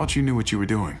 Thought you knew what you were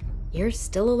doing. You're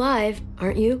still alive,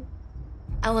 aren't you?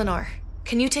 Eleanor,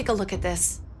 can you take a look at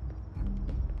this?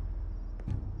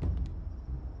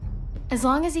 As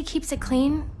long as he keeps it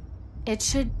clean, it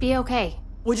should be okay.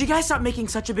 Would you guys stop making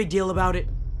such a big deal about it?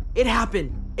 It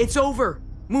happened. It's over.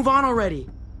 Move on already.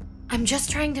 I'm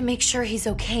just trying to make sure he's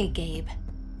okay, Gabe.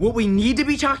 What we need to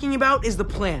be talking about is the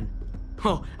plan.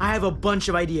 Oh, I have a bunch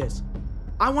of ideas.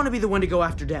 I want to be the one to go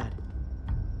after Dad.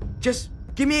 Just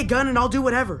give me a gun and I'll do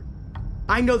whatever.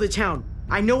 I know the town.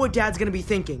 I know what Dad's gonna be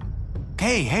thinking.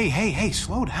 Hey,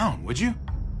 slow down, would you?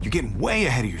 You're getting way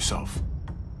ahead of yourself.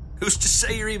 Who's to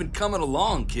say you're even coming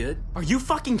along, kid? Are you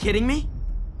fucking kidding me?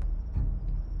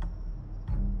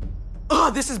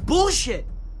 Ugh, this is bullshit!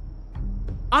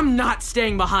 I'm not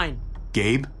staying behind.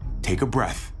 Gabe, take a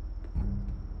breath.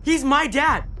 He's my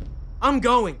dad. I'm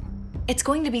going. It's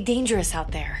going to be dangerous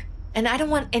out there, and I don't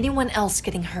want anyone else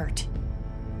getting hurt.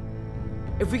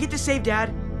 If we get to save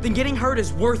Dad, then getting hurt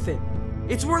is worth it.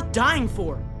 It's worth dying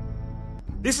for.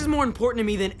 This is more important to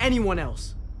me than anyone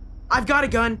else. I've got a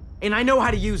gun, and I know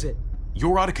how to use it.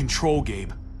 You're out of control,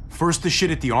 Gabe. First the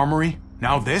shit at the armory,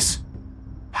 now this?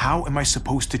 How am I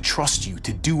supposed to trust you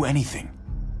to do anything?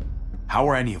 How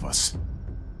are any of us?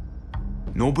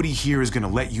 Nobody here is gonna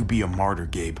let you be a martyr,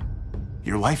 Gabe.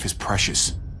 Your life is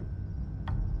precious.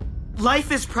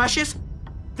 Life is precious?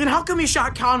 Then how come you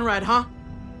shot Conrad, huh?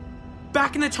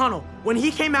 Back in the tunnel, when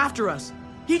he came after us,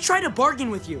 he tried to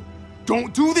bargain with you.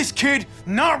 Don't do this, kid!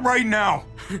 Not right now!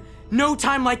 No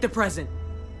time like the present.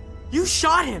 You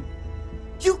shot him.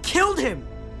 You killed him.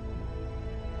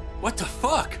 What the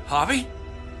fuck, Javi?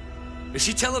 Is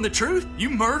she telling the truth? You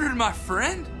murdered my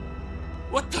friend?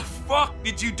 What the fuck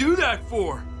did you do that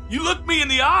for? You looked me in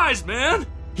the eyes, man!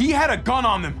 He had a gun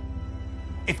on them.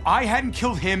 If I hadn't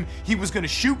killed him, he was gonna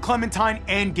shoot Clementine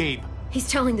and Gabe. He's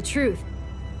telling the truth.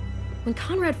 When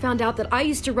Conrad found out that I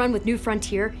used to run with New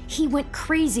Frontier, he went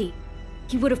crazy.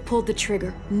 He would have pulled the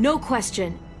trigger, no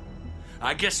question.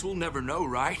 I guess we'll never know,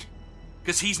 right?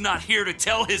 Because he's not here to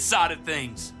tell his side of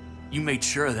things. You made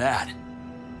sure of that.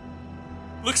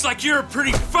 Looks like you're a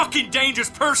pretty fucking dangerous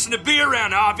person to be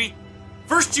around, Javi.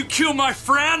 First you kill my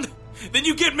friend, then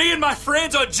you get me and my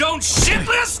friends on Joan's shit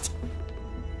list?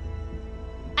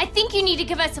 I think you need to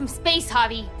give us some space,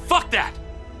 Javi. Fuck that!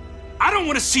 I don't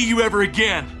want to see you ever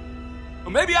again.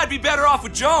 Or maybe I'd be better off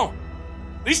with Joan.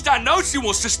 At least I know she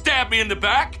wants to stab me in the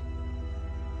back.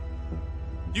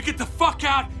 You get the fuck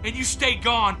out and you stay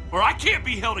gone, or I can't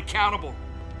be held accountable.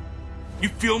 You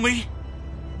feel me?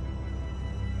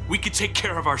 We could take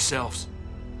care of ourselves.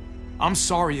 I'm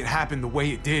sorry it happened the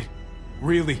way it did.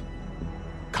 Really.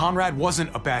 Conrad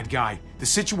wasn't a bad guy. The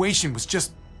situation was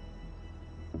just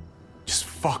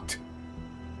fucked.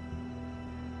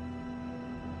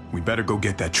 We better go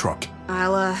get that truck.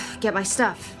 I'll, get my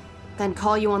stuff. Then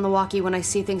call you on the walkie when I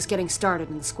see things getting started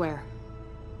in the square.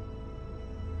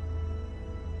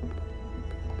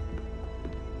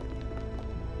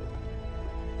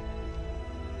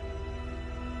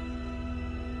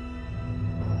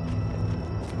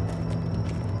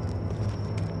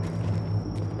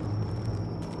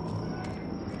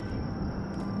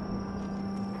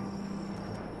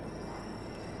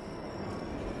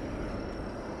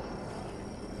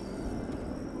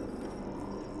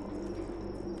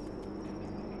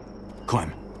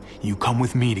 Clem, you come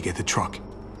with me to get the truck.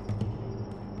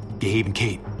 Gabe and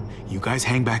Kate, you guys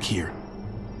hang back here.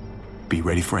 Be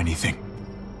ready for anything.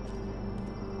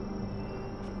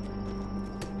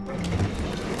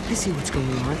 I see what's going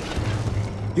on.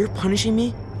 You're punishing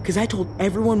me because I told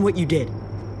everyone what you did,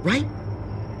 right?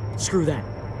 Screw that.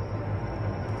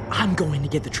 I'm going to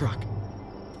get the truck.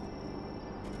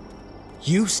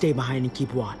 You stay behind and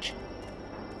keep watch.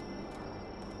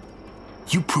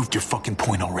 You proved your fucking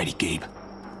point already, Gabe.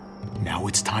 Now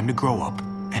it's time to grow up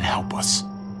and help us.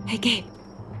 Hey, Gabe.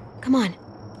 Come on.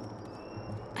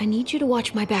 I need you to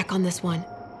watch my back on this one.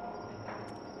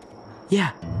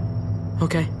 Yeah.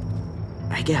 Okay.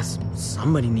 I guess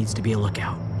somebody needs to be a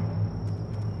lookout.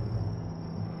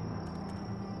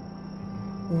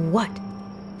 What?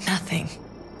 Nothing.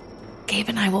 Gabe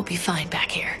and I will be fine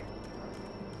back here.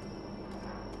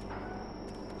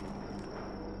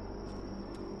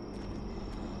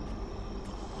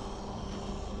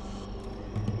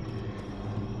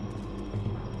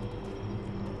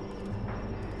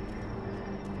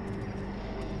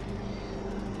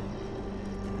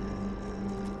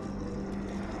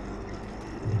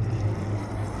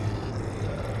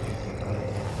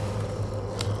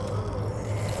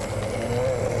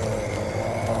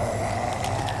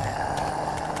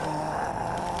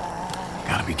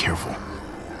 Be careful.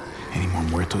 Any more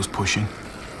muertos pushing,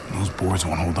 those boards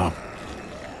won't hold up.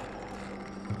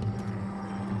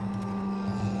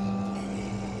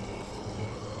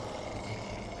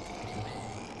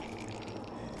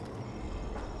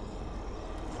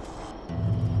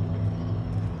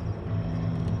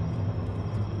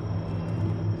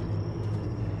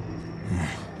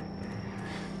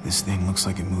 This thing looks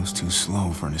like it moves too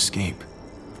slow for an escape.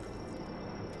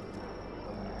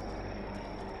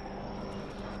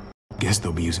 Guess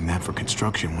they'll be using that for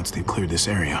construction once they've cleared this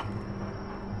area.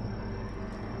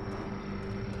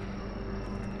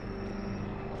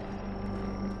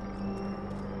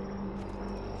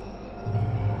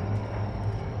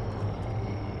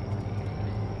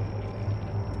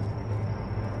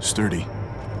 Sturdy,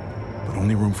 but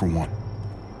only room for one.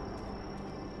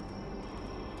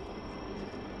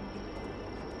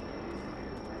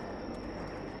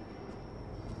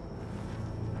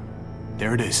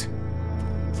 There it is.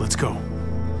 Let's go.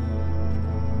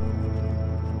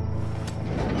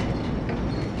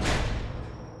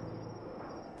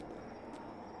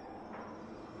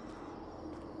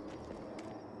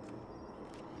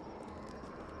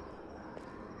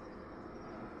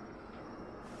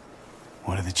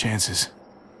 What are the chances?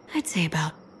 I'd say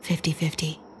about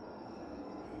 50-50.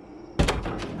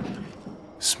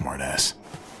 Smartass.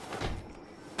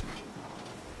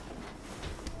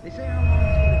 They say how long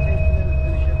it's going to take for them to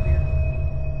finish up here?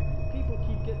 People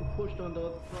keep getting pushed onto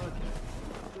other projects.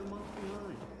 They're months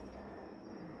behind.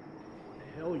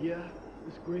 Hell yeah.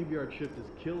 This graveyard shift is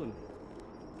killing me.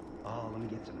 Oh, let me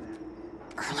get some of that.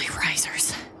 Early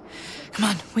risers. Come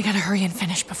on, we gotta hurry and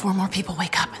finish before more people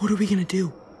wake up. What are we gonna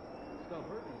do?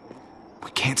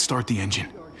 We can't start the engine.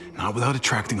 Not without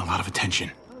attracting a lot of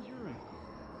attention.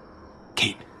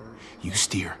 Kate, you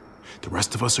steer. The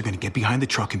rest of us are gonna get behind the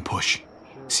truck and push.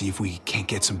 See if we can't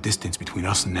get some distance between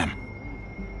us and them.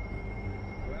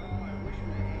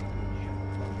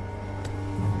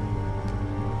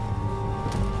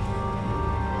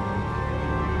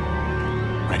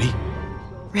 Ready?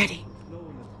 Ready.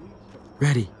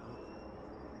 Ready.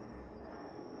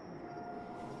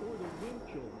 Or the wind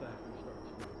chill factory starts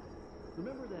working.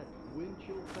 Remember that wind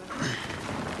chill factory?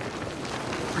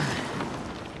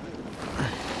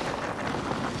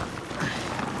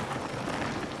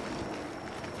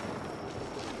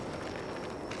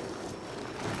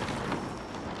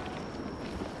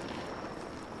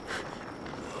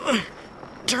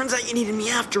 Turns out you needed me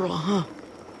after all, huh?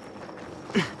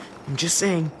 I'm just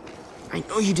saying, I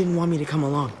know you didn't want me to come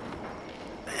along.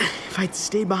 If I'd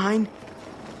stayed behind,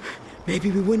 maybe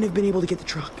we wouldn't have been able to get the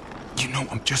truck. You know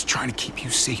I'm just trying to keep you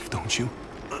safe, don't you?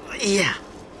 Yeah,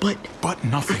 but... But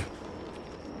nothing.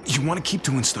 You want to keep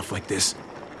doing stuff like this,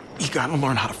 you gotta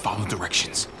learn how to follow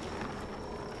directions.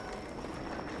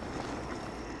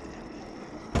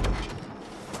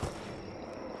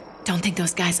 Don't think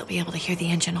those guys will be able to hear the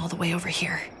engine all the way over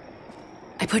here.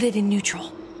 I put it in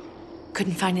neutral.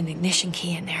 Couldn't find an ignition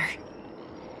key in there.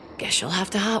 Guess you'll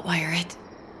have to hotwire it.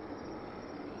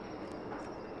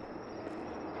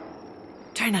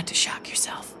 Try not to shock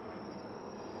yourself.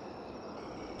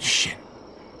 Shit.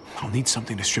 I'll need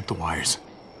something to strip the wires.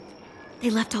 They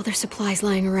left all their supplies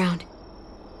lying around.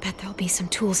 Bet there'll be some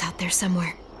tools out there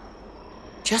somewhere.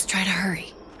 Just try to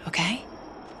hurry, okay?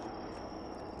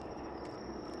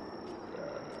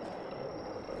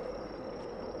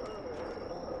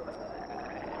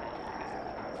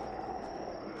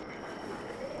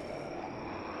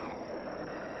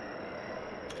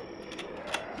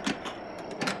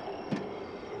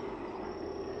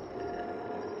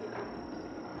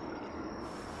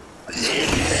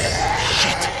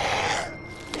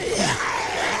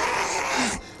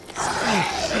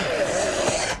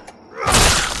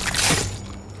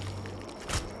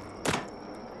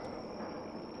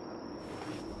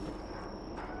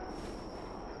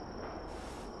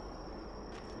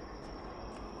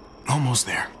 Almost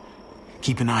there.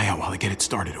 Keep an eye out while I get it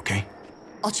started, okay?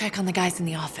 I'll check on the guys in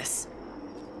the office.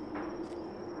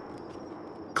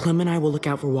 Clem and I will look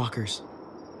out for walkers.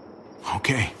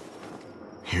 Okay.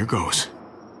 Here goes.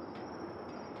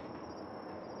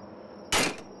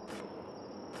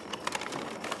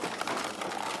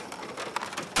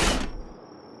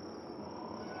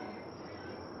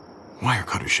 Wire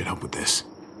cutter should help with this.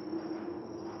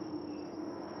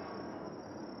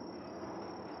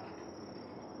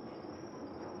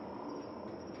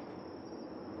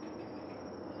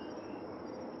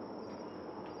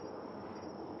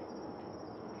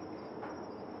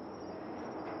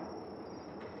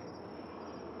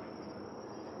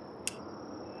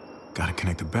 Gotta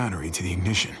connect the battery to the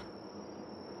ignition.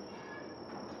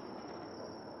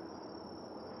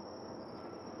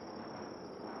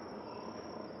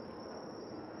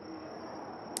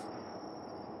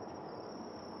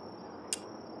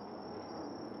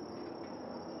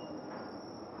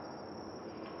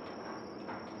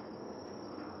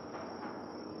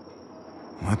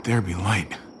 Let there be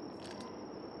light.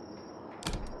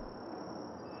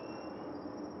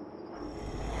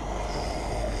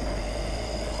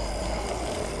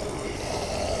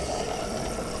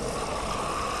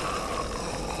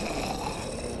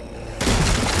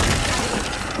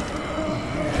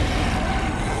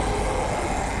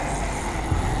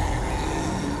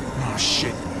 Oh,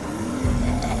 shit.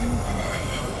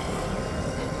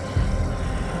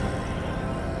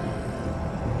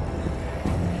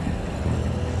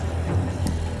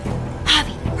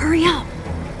 Javi, hurry up!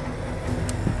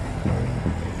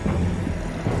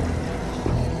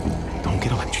 Don't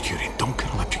get electrocuted. Don't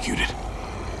get electrocuted.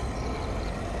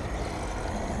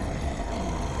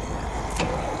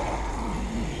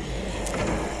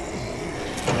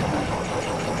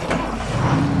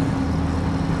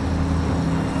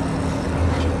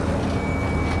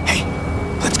 Hey,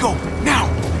 let's go, now!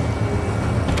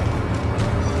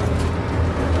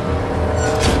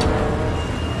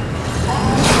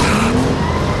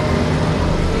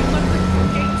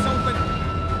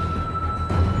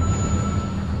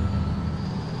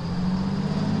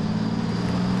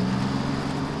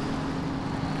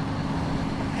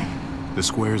 The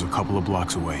square's a couple of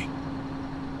blocks away.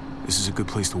 This is a good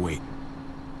place to wait.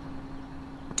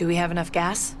 Do we have enough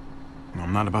gas?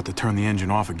 I'm not about to turn the engine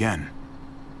off again.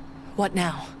 What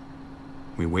now?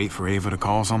 We wait for Ava to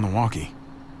call us on the walkie.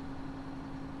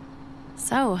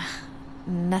 So,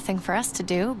 nothing for us to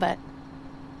do but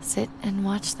sit and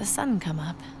watch the sun come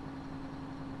up.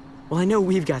 Well, I know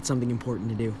we've got something important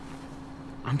to do.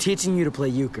 I'm teaching you to play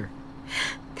euchre.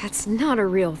 That's not a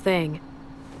real thing.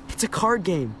 It's a card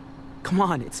game. Come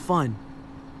on, it's fun.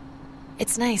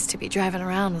 It's nice to be driving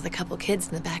around with a couple kids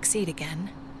in the back seat again.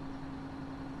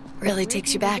 Really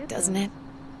takes you back, doesn't it?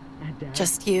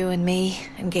 Just you and me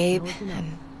and Gabe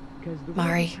and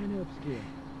Mari.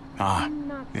 Ah,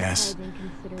 yes.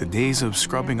 The days of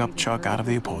scrubbing up Chuck out of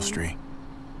the upholstery.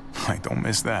 I don't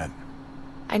miss that.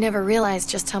 I never realized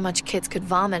just how much kids could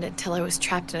vomit until I was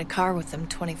trapped in a car with them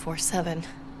 24/7.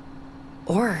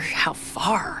 Or how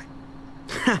far.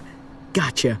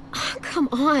 Gotcha. Oh, come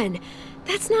on.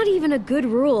 That's not even a good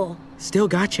rule. Still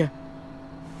gotcha.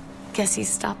 Guess he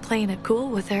stopped playing it cool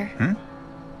with her.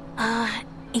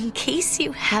 In case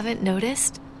you haven't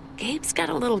noticed, Gabe's got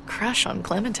a little crush on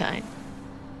Clementine.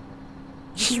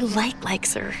 He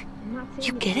likes her.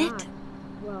 You get it?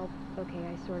 Well, Okay,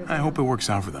 I sort of... I hope it works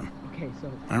out for them. Okay,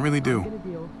 so... I really do. Get a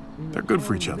deal. They're good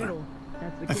for each other.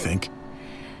 I think.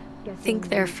 Think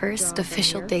their first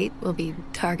official date will be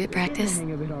target practice?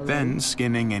 Then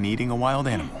skinning and eating a wild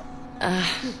animal.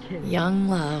 Young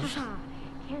love.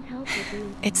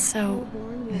 It's so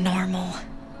normal,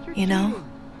 you know?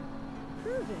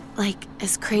 Like,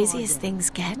 as crazy as things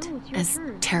get, as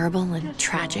terrible and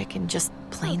tragic and just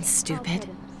plain stupid,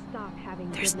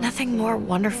 there's nothing more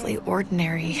wonderfully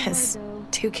ordinary as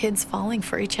two kids falling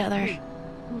for each other.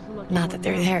 Not that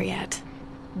they're there yet,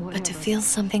 but to feel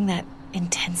something that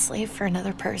intensely for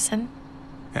another person.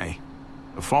 Hey,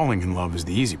 the falling in love is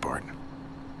the easy part.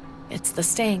 It's the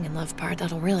staying in love part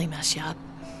that'll really mess you up.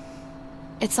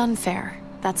 It's unfair,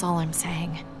 that's all I'm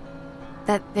saying.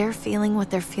 That they're feeling what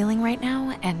they're feeling right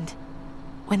now, and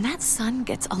when that sun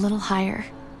gets a little higher,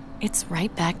 it's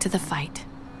right back to the fight.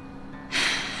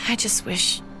 I just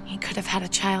wish he could have had a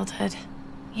childhood,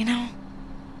 you know?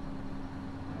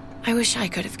 I wish I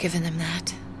could have given them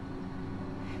that.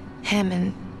 Him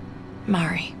and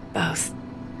Mari, both.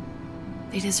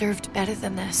 They deserved better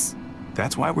than this.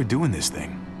 That's why we're doing this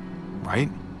thing, right?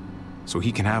 So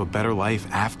he can have a better life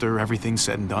after everything's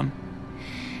said and done?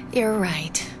 You're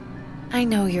right. I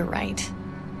know you're right.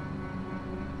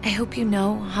 I hope you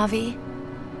know, Javi,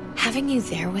 having you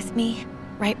there with me,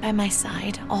 right by my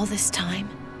side, all this time,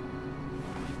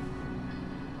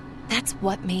 that's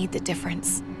what made the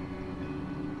difference.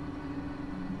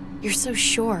 You're so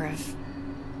sure of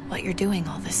what you're doing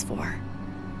all this for.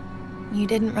 You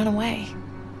didn't run away.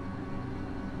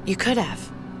 You could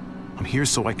have. I'm here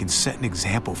so I can set an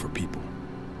example for people.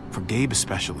 For Gabe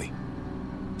especially.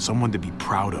 Someone to be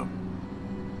proud of.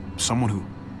 Someone who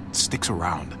sticks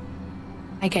around.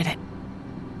 I get it.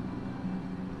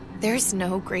 There's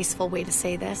no graceful way to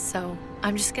say this, so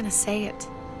I'm just gonna say it.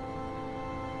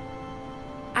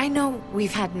 I know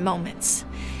we've had moments,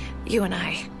 you and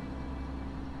I.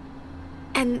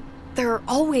 And they're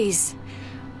always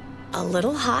a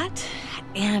little hot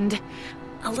and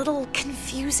a little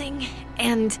confusing,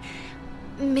 and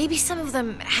maybe some of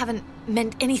them haven't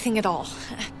meant anything at all.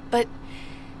 But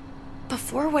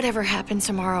before whatever happens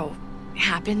tomorrow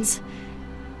happens,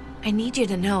 I need you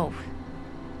to know,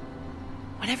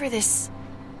 whatever this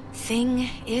thing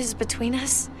is between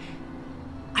us,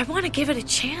 I want to give it a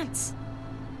chance.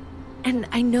 And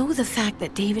I know the fact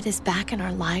that David is back in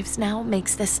our lives now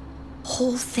makes this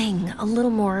whole thing a little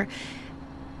more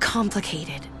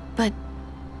complicated, but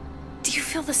do you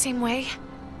feel the same way?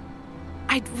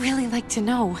 I'd really like to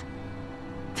know,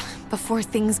 before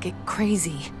things get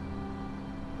crazy.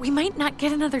 We might not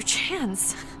get another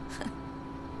chance.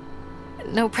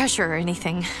 No pressure or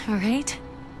anything, all right?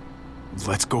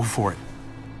 Let's go for it.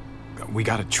 We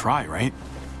gotta try, right?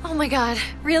 Oh my god,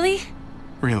 really?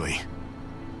 Really.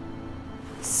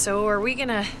 So are we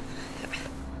gonna...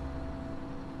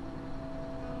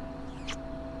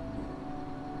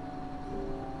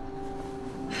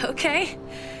 Okay.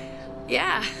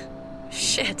 Yeah.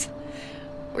 Shit.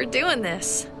 We're doing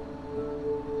this.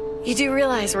 You do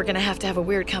realize we're gonna have to have a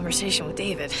weird conversation with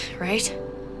David, right?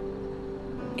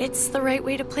 It's the right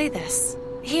way to play this.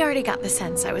 He already got the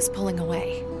sense I was pulling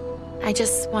away. I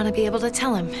just want to be able to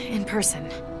tell him in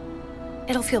person.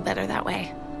 It'll feel better that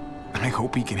way. I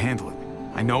hope he can handle it.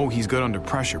 I know he's good under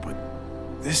pressure, but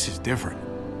this is different.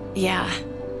 Yeah.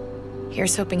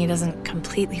 Here's hoping he doesn't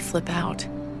completely flip out.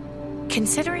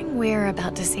 Considering we're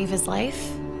about to save his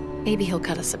life, maybe he'll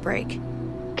cut us a break.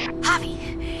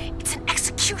 Javi, it's an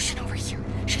execution over here.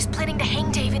 She's planning to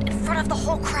hang David in front of the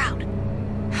whole crowd.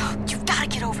 You've got to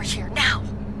get over here, now.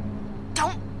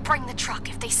 Don't bring the truck.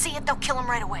 If they see it, they'll kill him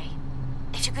right away.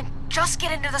 If you can just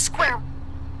get into the square...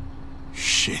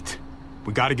 Shit.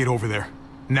 We gotta get over there.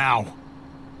 Now.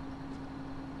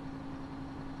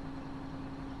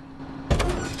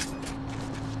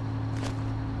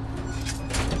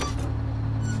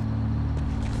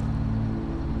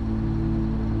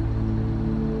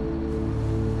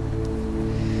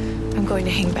 I'm going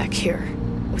to hang back here,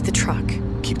 with the truck.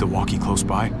 Keep the walkie close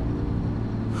by.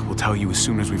 We'll tell you as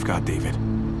soon as we've got David.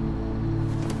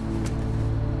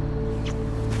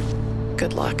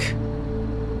 Good luck.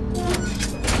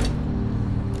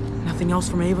 Nothing else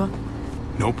from Ava?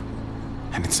 Nope.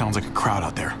 And it sounds like a crowd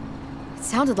out there. It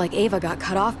sounded like Ava got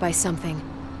cut off by something.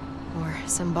 Or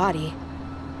somebody.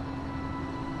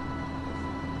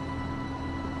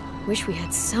 Wish we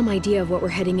had some idea of what we're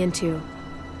heading into.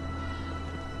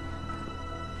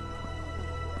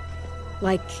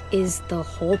 Like, is the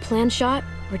whole plan shot?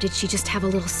 Or did she just have a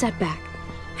little setback?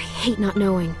 I hate not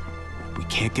knowing. We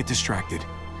can't get distracted.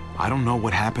 I don't know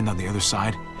what happened on the other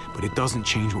side, but it doesn't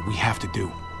change what we have to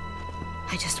do.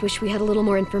 I just wish we had a little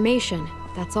more information,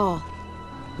 that's all.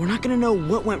 We're not gonna know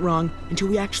what went wrong until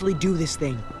we actually do this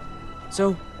thing.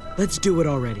 So, let's do it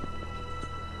already.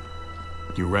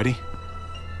 You ready?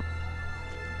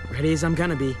 Ready as I'm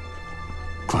gonna be.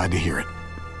 Glad to hear it.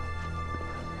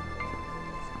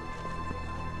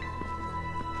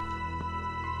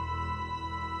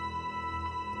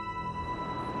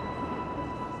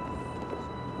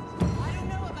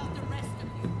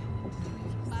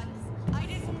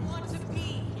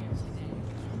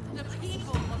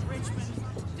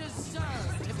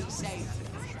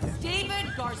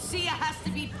 Garcia has to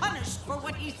be punished for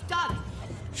what he's done.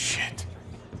 Shit.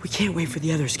 We can't wait for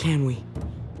the others, can we?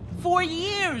 For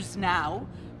years now,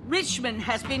 Richmond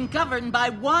has been governed by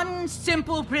one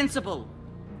simple principle.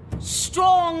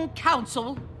 Strong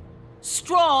council,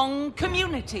 strong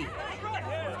community.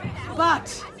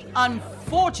 But,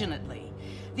 unfortunately,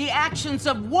 the actions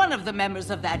of one of the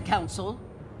members of that council,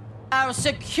 our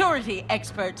security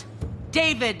expert,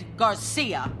 David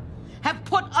Garcia, have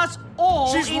put us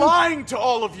all She's lying to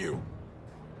all of you!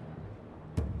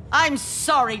 I'm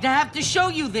sorry to have to show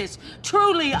you this.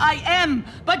 Truly, I am.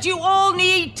 But you all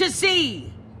need to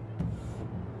see.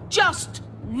 Just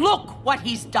look what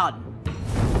he's done.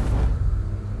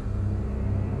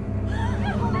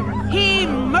 He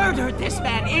murdered this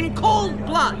man in cold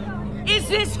blood. Is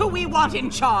this who we want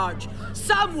in charge?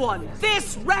 Someone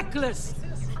this reckless?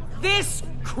 This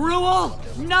cruel?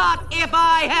 Not if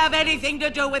I have anything to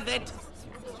do with it.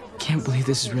 Can't believe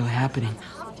this is really happening.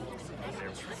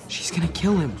 She's gonna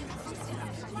kill him.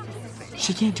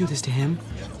 She can't do this to him.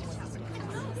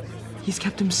 He's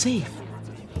kept him safe.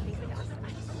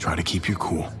 Try to keep your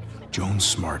cool. Joan's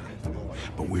smart,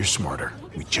 but we're smarter.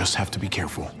 We just have to be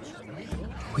careful.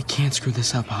 We can't screw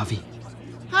this up, Javi.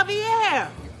 Javier!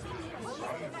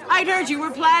 I'd heard you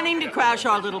were planning to crash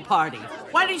our little party.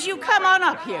 Why didn't you come on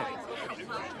up here?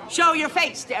 Show your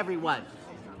face to everyone.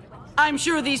 I'm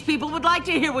sure these people would like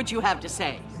to hear what you have to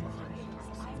say.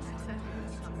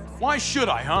 Why should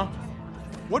I, huh?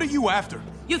 What are you after?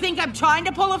 You think I'm trying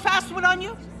to pull a fast one on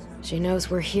you? She knows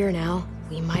we're here now.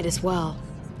 We might as well.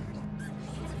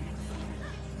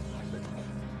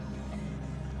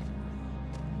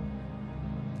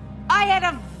 I had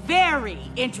a very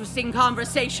interesting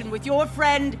conversation with your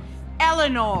friend,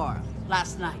 Eleanor,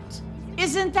 last night.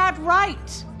 Isn't that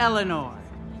right, Eleanor?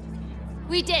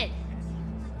 We did.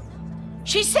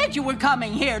 She said you were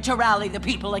coming here to rally the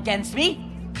people against me.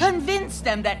 Convince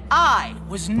them that I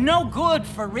was no good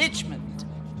for Richmond.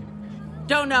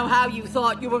 Don't know how you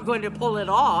thought you were going to pull it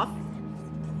off,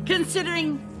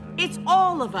 considering it's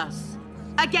all of us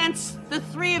against the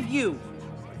three of you.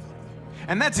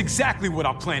 And that's exactly what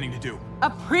I'm planning to do.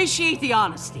 Appreciate the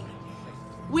honesty,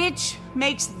 which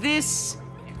makes this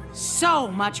so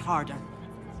much harder.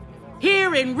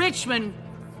 Here in Richmond,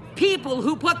 people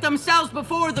who put themselves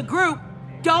before the group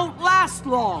don't last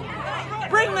long.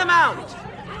 Bring them out.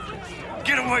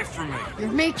 Get away from me.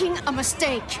 You're making a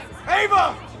mistake.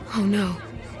 Ava! Oh no.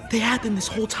 They had them this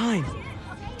whole time.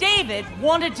 David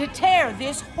wanted to tear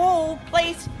this whole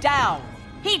place down.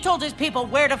 He told his people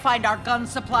where to find our gun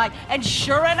supply, and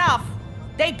sure enough,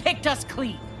 they picked us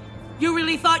clean. You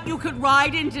really thought you could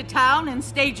ride into town and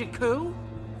stage a coup?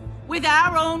 With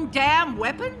our own damn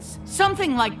weapons?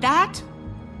 Something like that?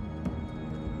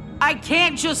 I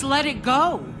can't just let it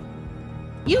go.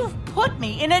 You've put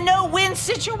me in a no-win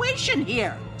situation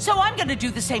here, so I'm gonna do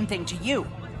the same thing to you.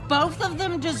 Both of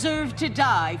them deserve to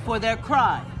die for their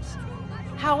crimes.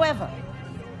 However,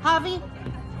 Javi,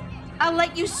 I'll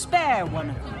let you spare one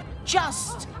of them.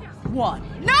 Just one.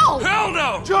 No! Hell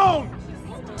no! Joan!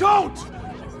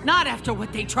 Don't! Not after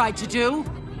what they tried to do.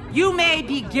 You may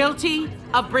be guilty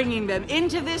of bringing them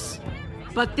into this,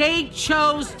 but they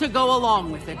chose to go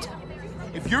along with it.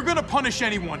 If you're gonna punish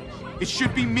anyone, it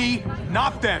should be me,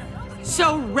 not them.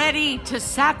 So ready to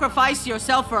sacrifice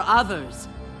yourself for others.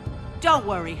 Don't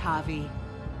worry, Javi.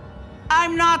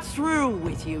 I'm not through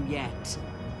with you yet.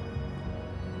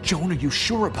 Joan, are you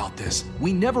sure about this?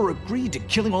 We never agreed to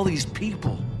killing all these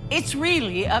people. It's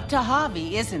really up to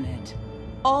Javi, isn't it?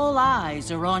 All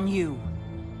eyes are on you.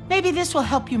 Maybe this will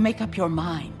help you make up your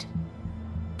mind.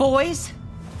 Boys?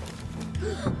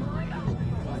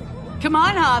 Come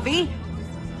on, Javi.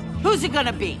 Who's it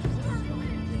gonna be?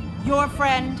 Your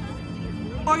friend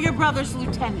or your brother's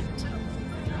lieutenant?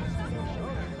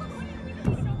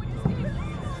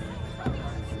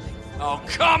 Oh,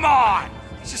 come on!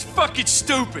 This is fucking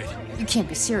stupid. You can't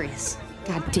be serious.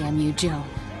 God damn you, Joan.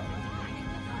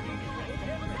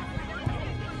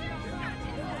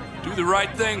 Do the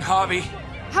right thing, Javi.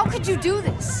 How could you do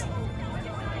this?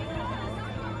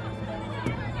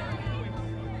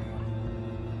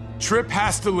 Tripp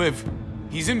has to live.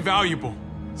 He's invaluable.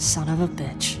 Son of a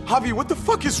bitch. Javi, what the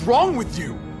fuck is wrong with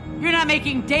you? You're not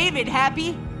making David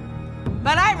happy.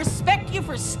 But I respect you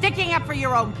for sticking up for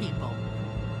your own people.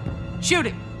 Shoot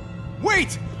him.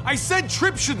 Wait! I said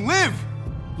Tripp should live!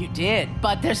 You did,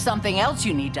 but there's something else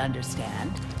you need to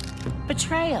understand.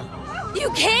 Betrayal. You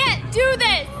can't do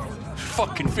this!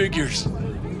 Fucking figures.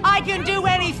 I can do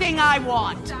anything I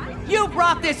want. You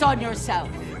brought this on yourself.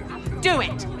 Do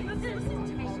it.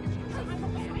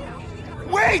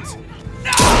 Wait!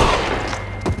 No!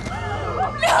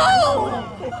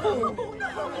 Oh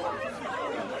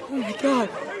my god.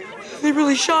 They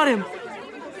really shot him.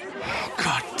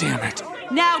 God damn it.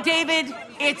 Now, David,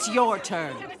 it's your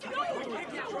turn.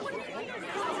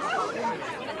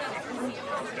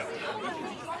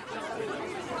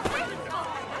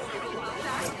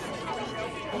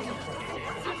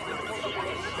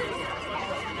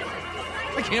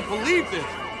 I can't believe this.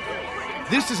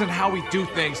 This isn't how we do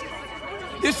things.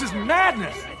 This is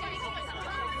madness.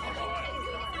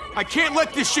 I can't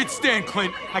let this shit stand,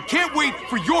 Clint. I can't wait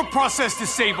for your process to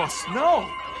save us. No.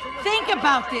 Think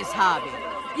about this, Javi.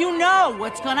 You know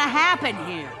what's gonna happen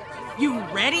here. You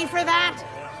ready for that?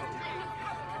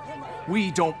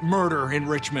 We don't murder in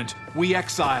Richmond. We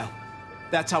exile.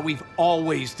 That's how we've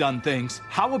always done things.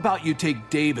 How about you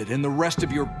take David and the rest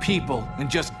of your people and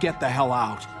just get the hell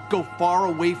out? Go far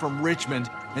away from Richmond,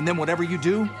 and then whatever you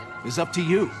do is up to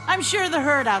you. I'm sure the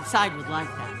herd outside would like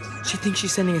that. She thinks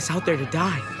she's sending us out there to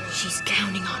die. She's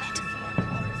counting on it.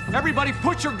 Everybody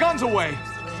put your guns away.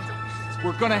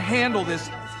 We're gonna handle this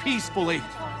peacefully.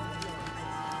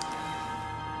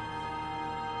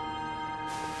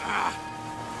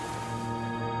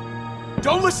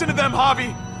 Don't listen to them,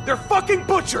 Javi! They're fucking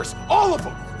butchers! All of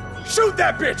them! Shoot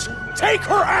that bitch! Take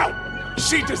her out!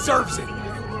 She deserves it!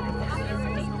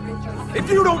 If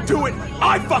you don't do it,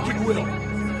 I fucking will!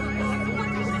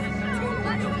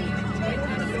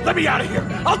 Let me out of here!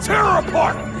 I'll tear her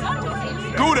apart!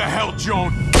 Go to hell,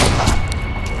 Joan!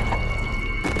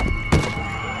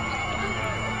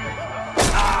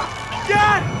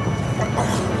 Dad!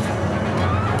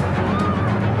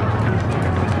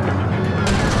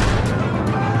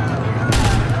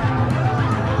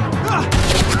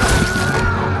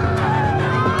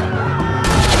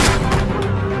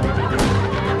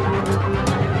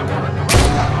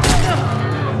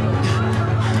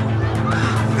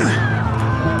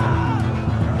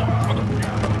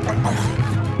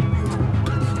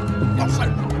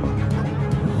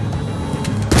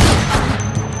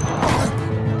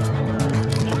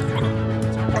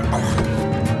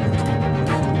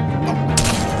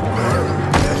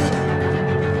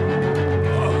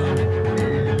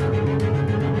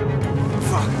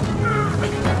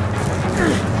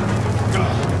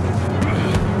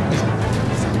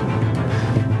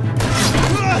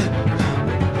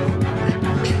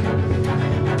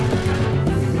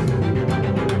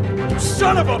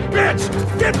 Son of a bitch!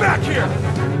 Get back here!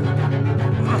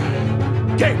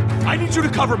 Gabe, I need you to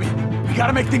cover me. We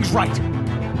gotta make things right.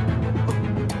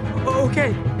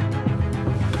 Okay.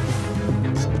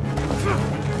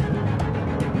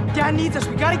 Dad needs us.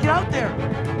 We gotta get out there.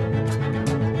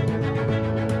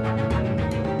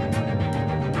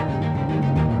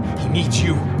 He needs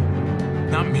you,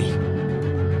 not me.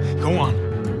 Go on.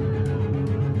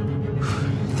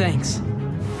 Thanks.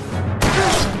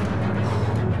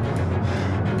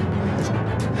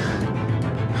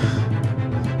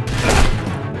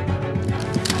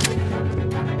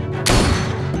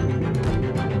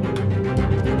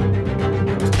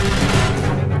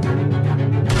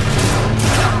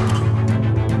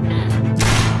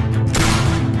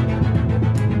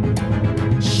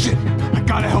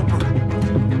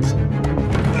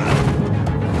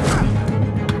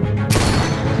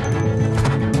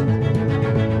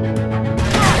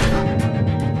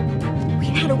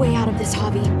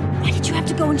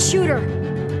 Shoot her!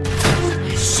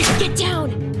 Shit, get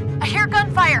down! I hear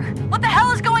gunfire! What the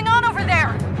hell is going on over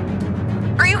there?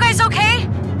 Are you guys okay?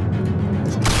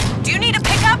 Do you need a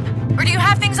pickup? Or do you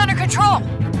have things under control?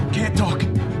 Can't talk.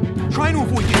 Try to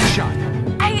avoid getting shot.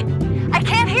 I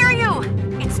can't hear you!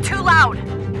 It's too loud.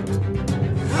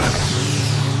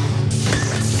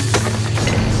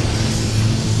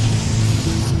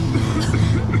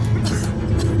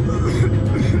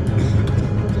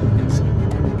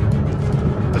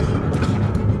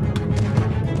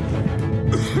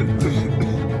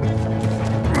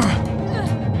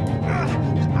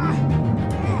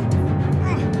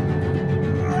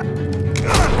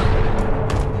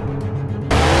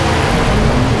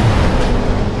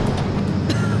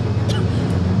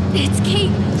 It's Kate!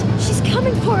 She's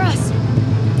coming for us!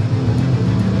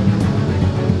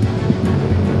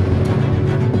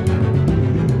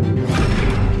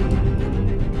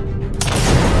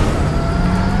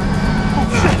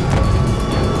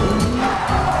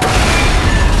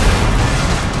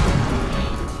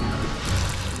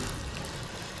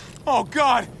 Oh,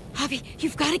 God! Javi,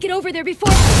 you've got to get over there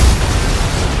before...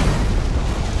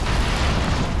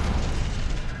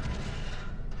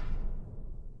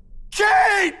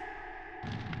 Kate!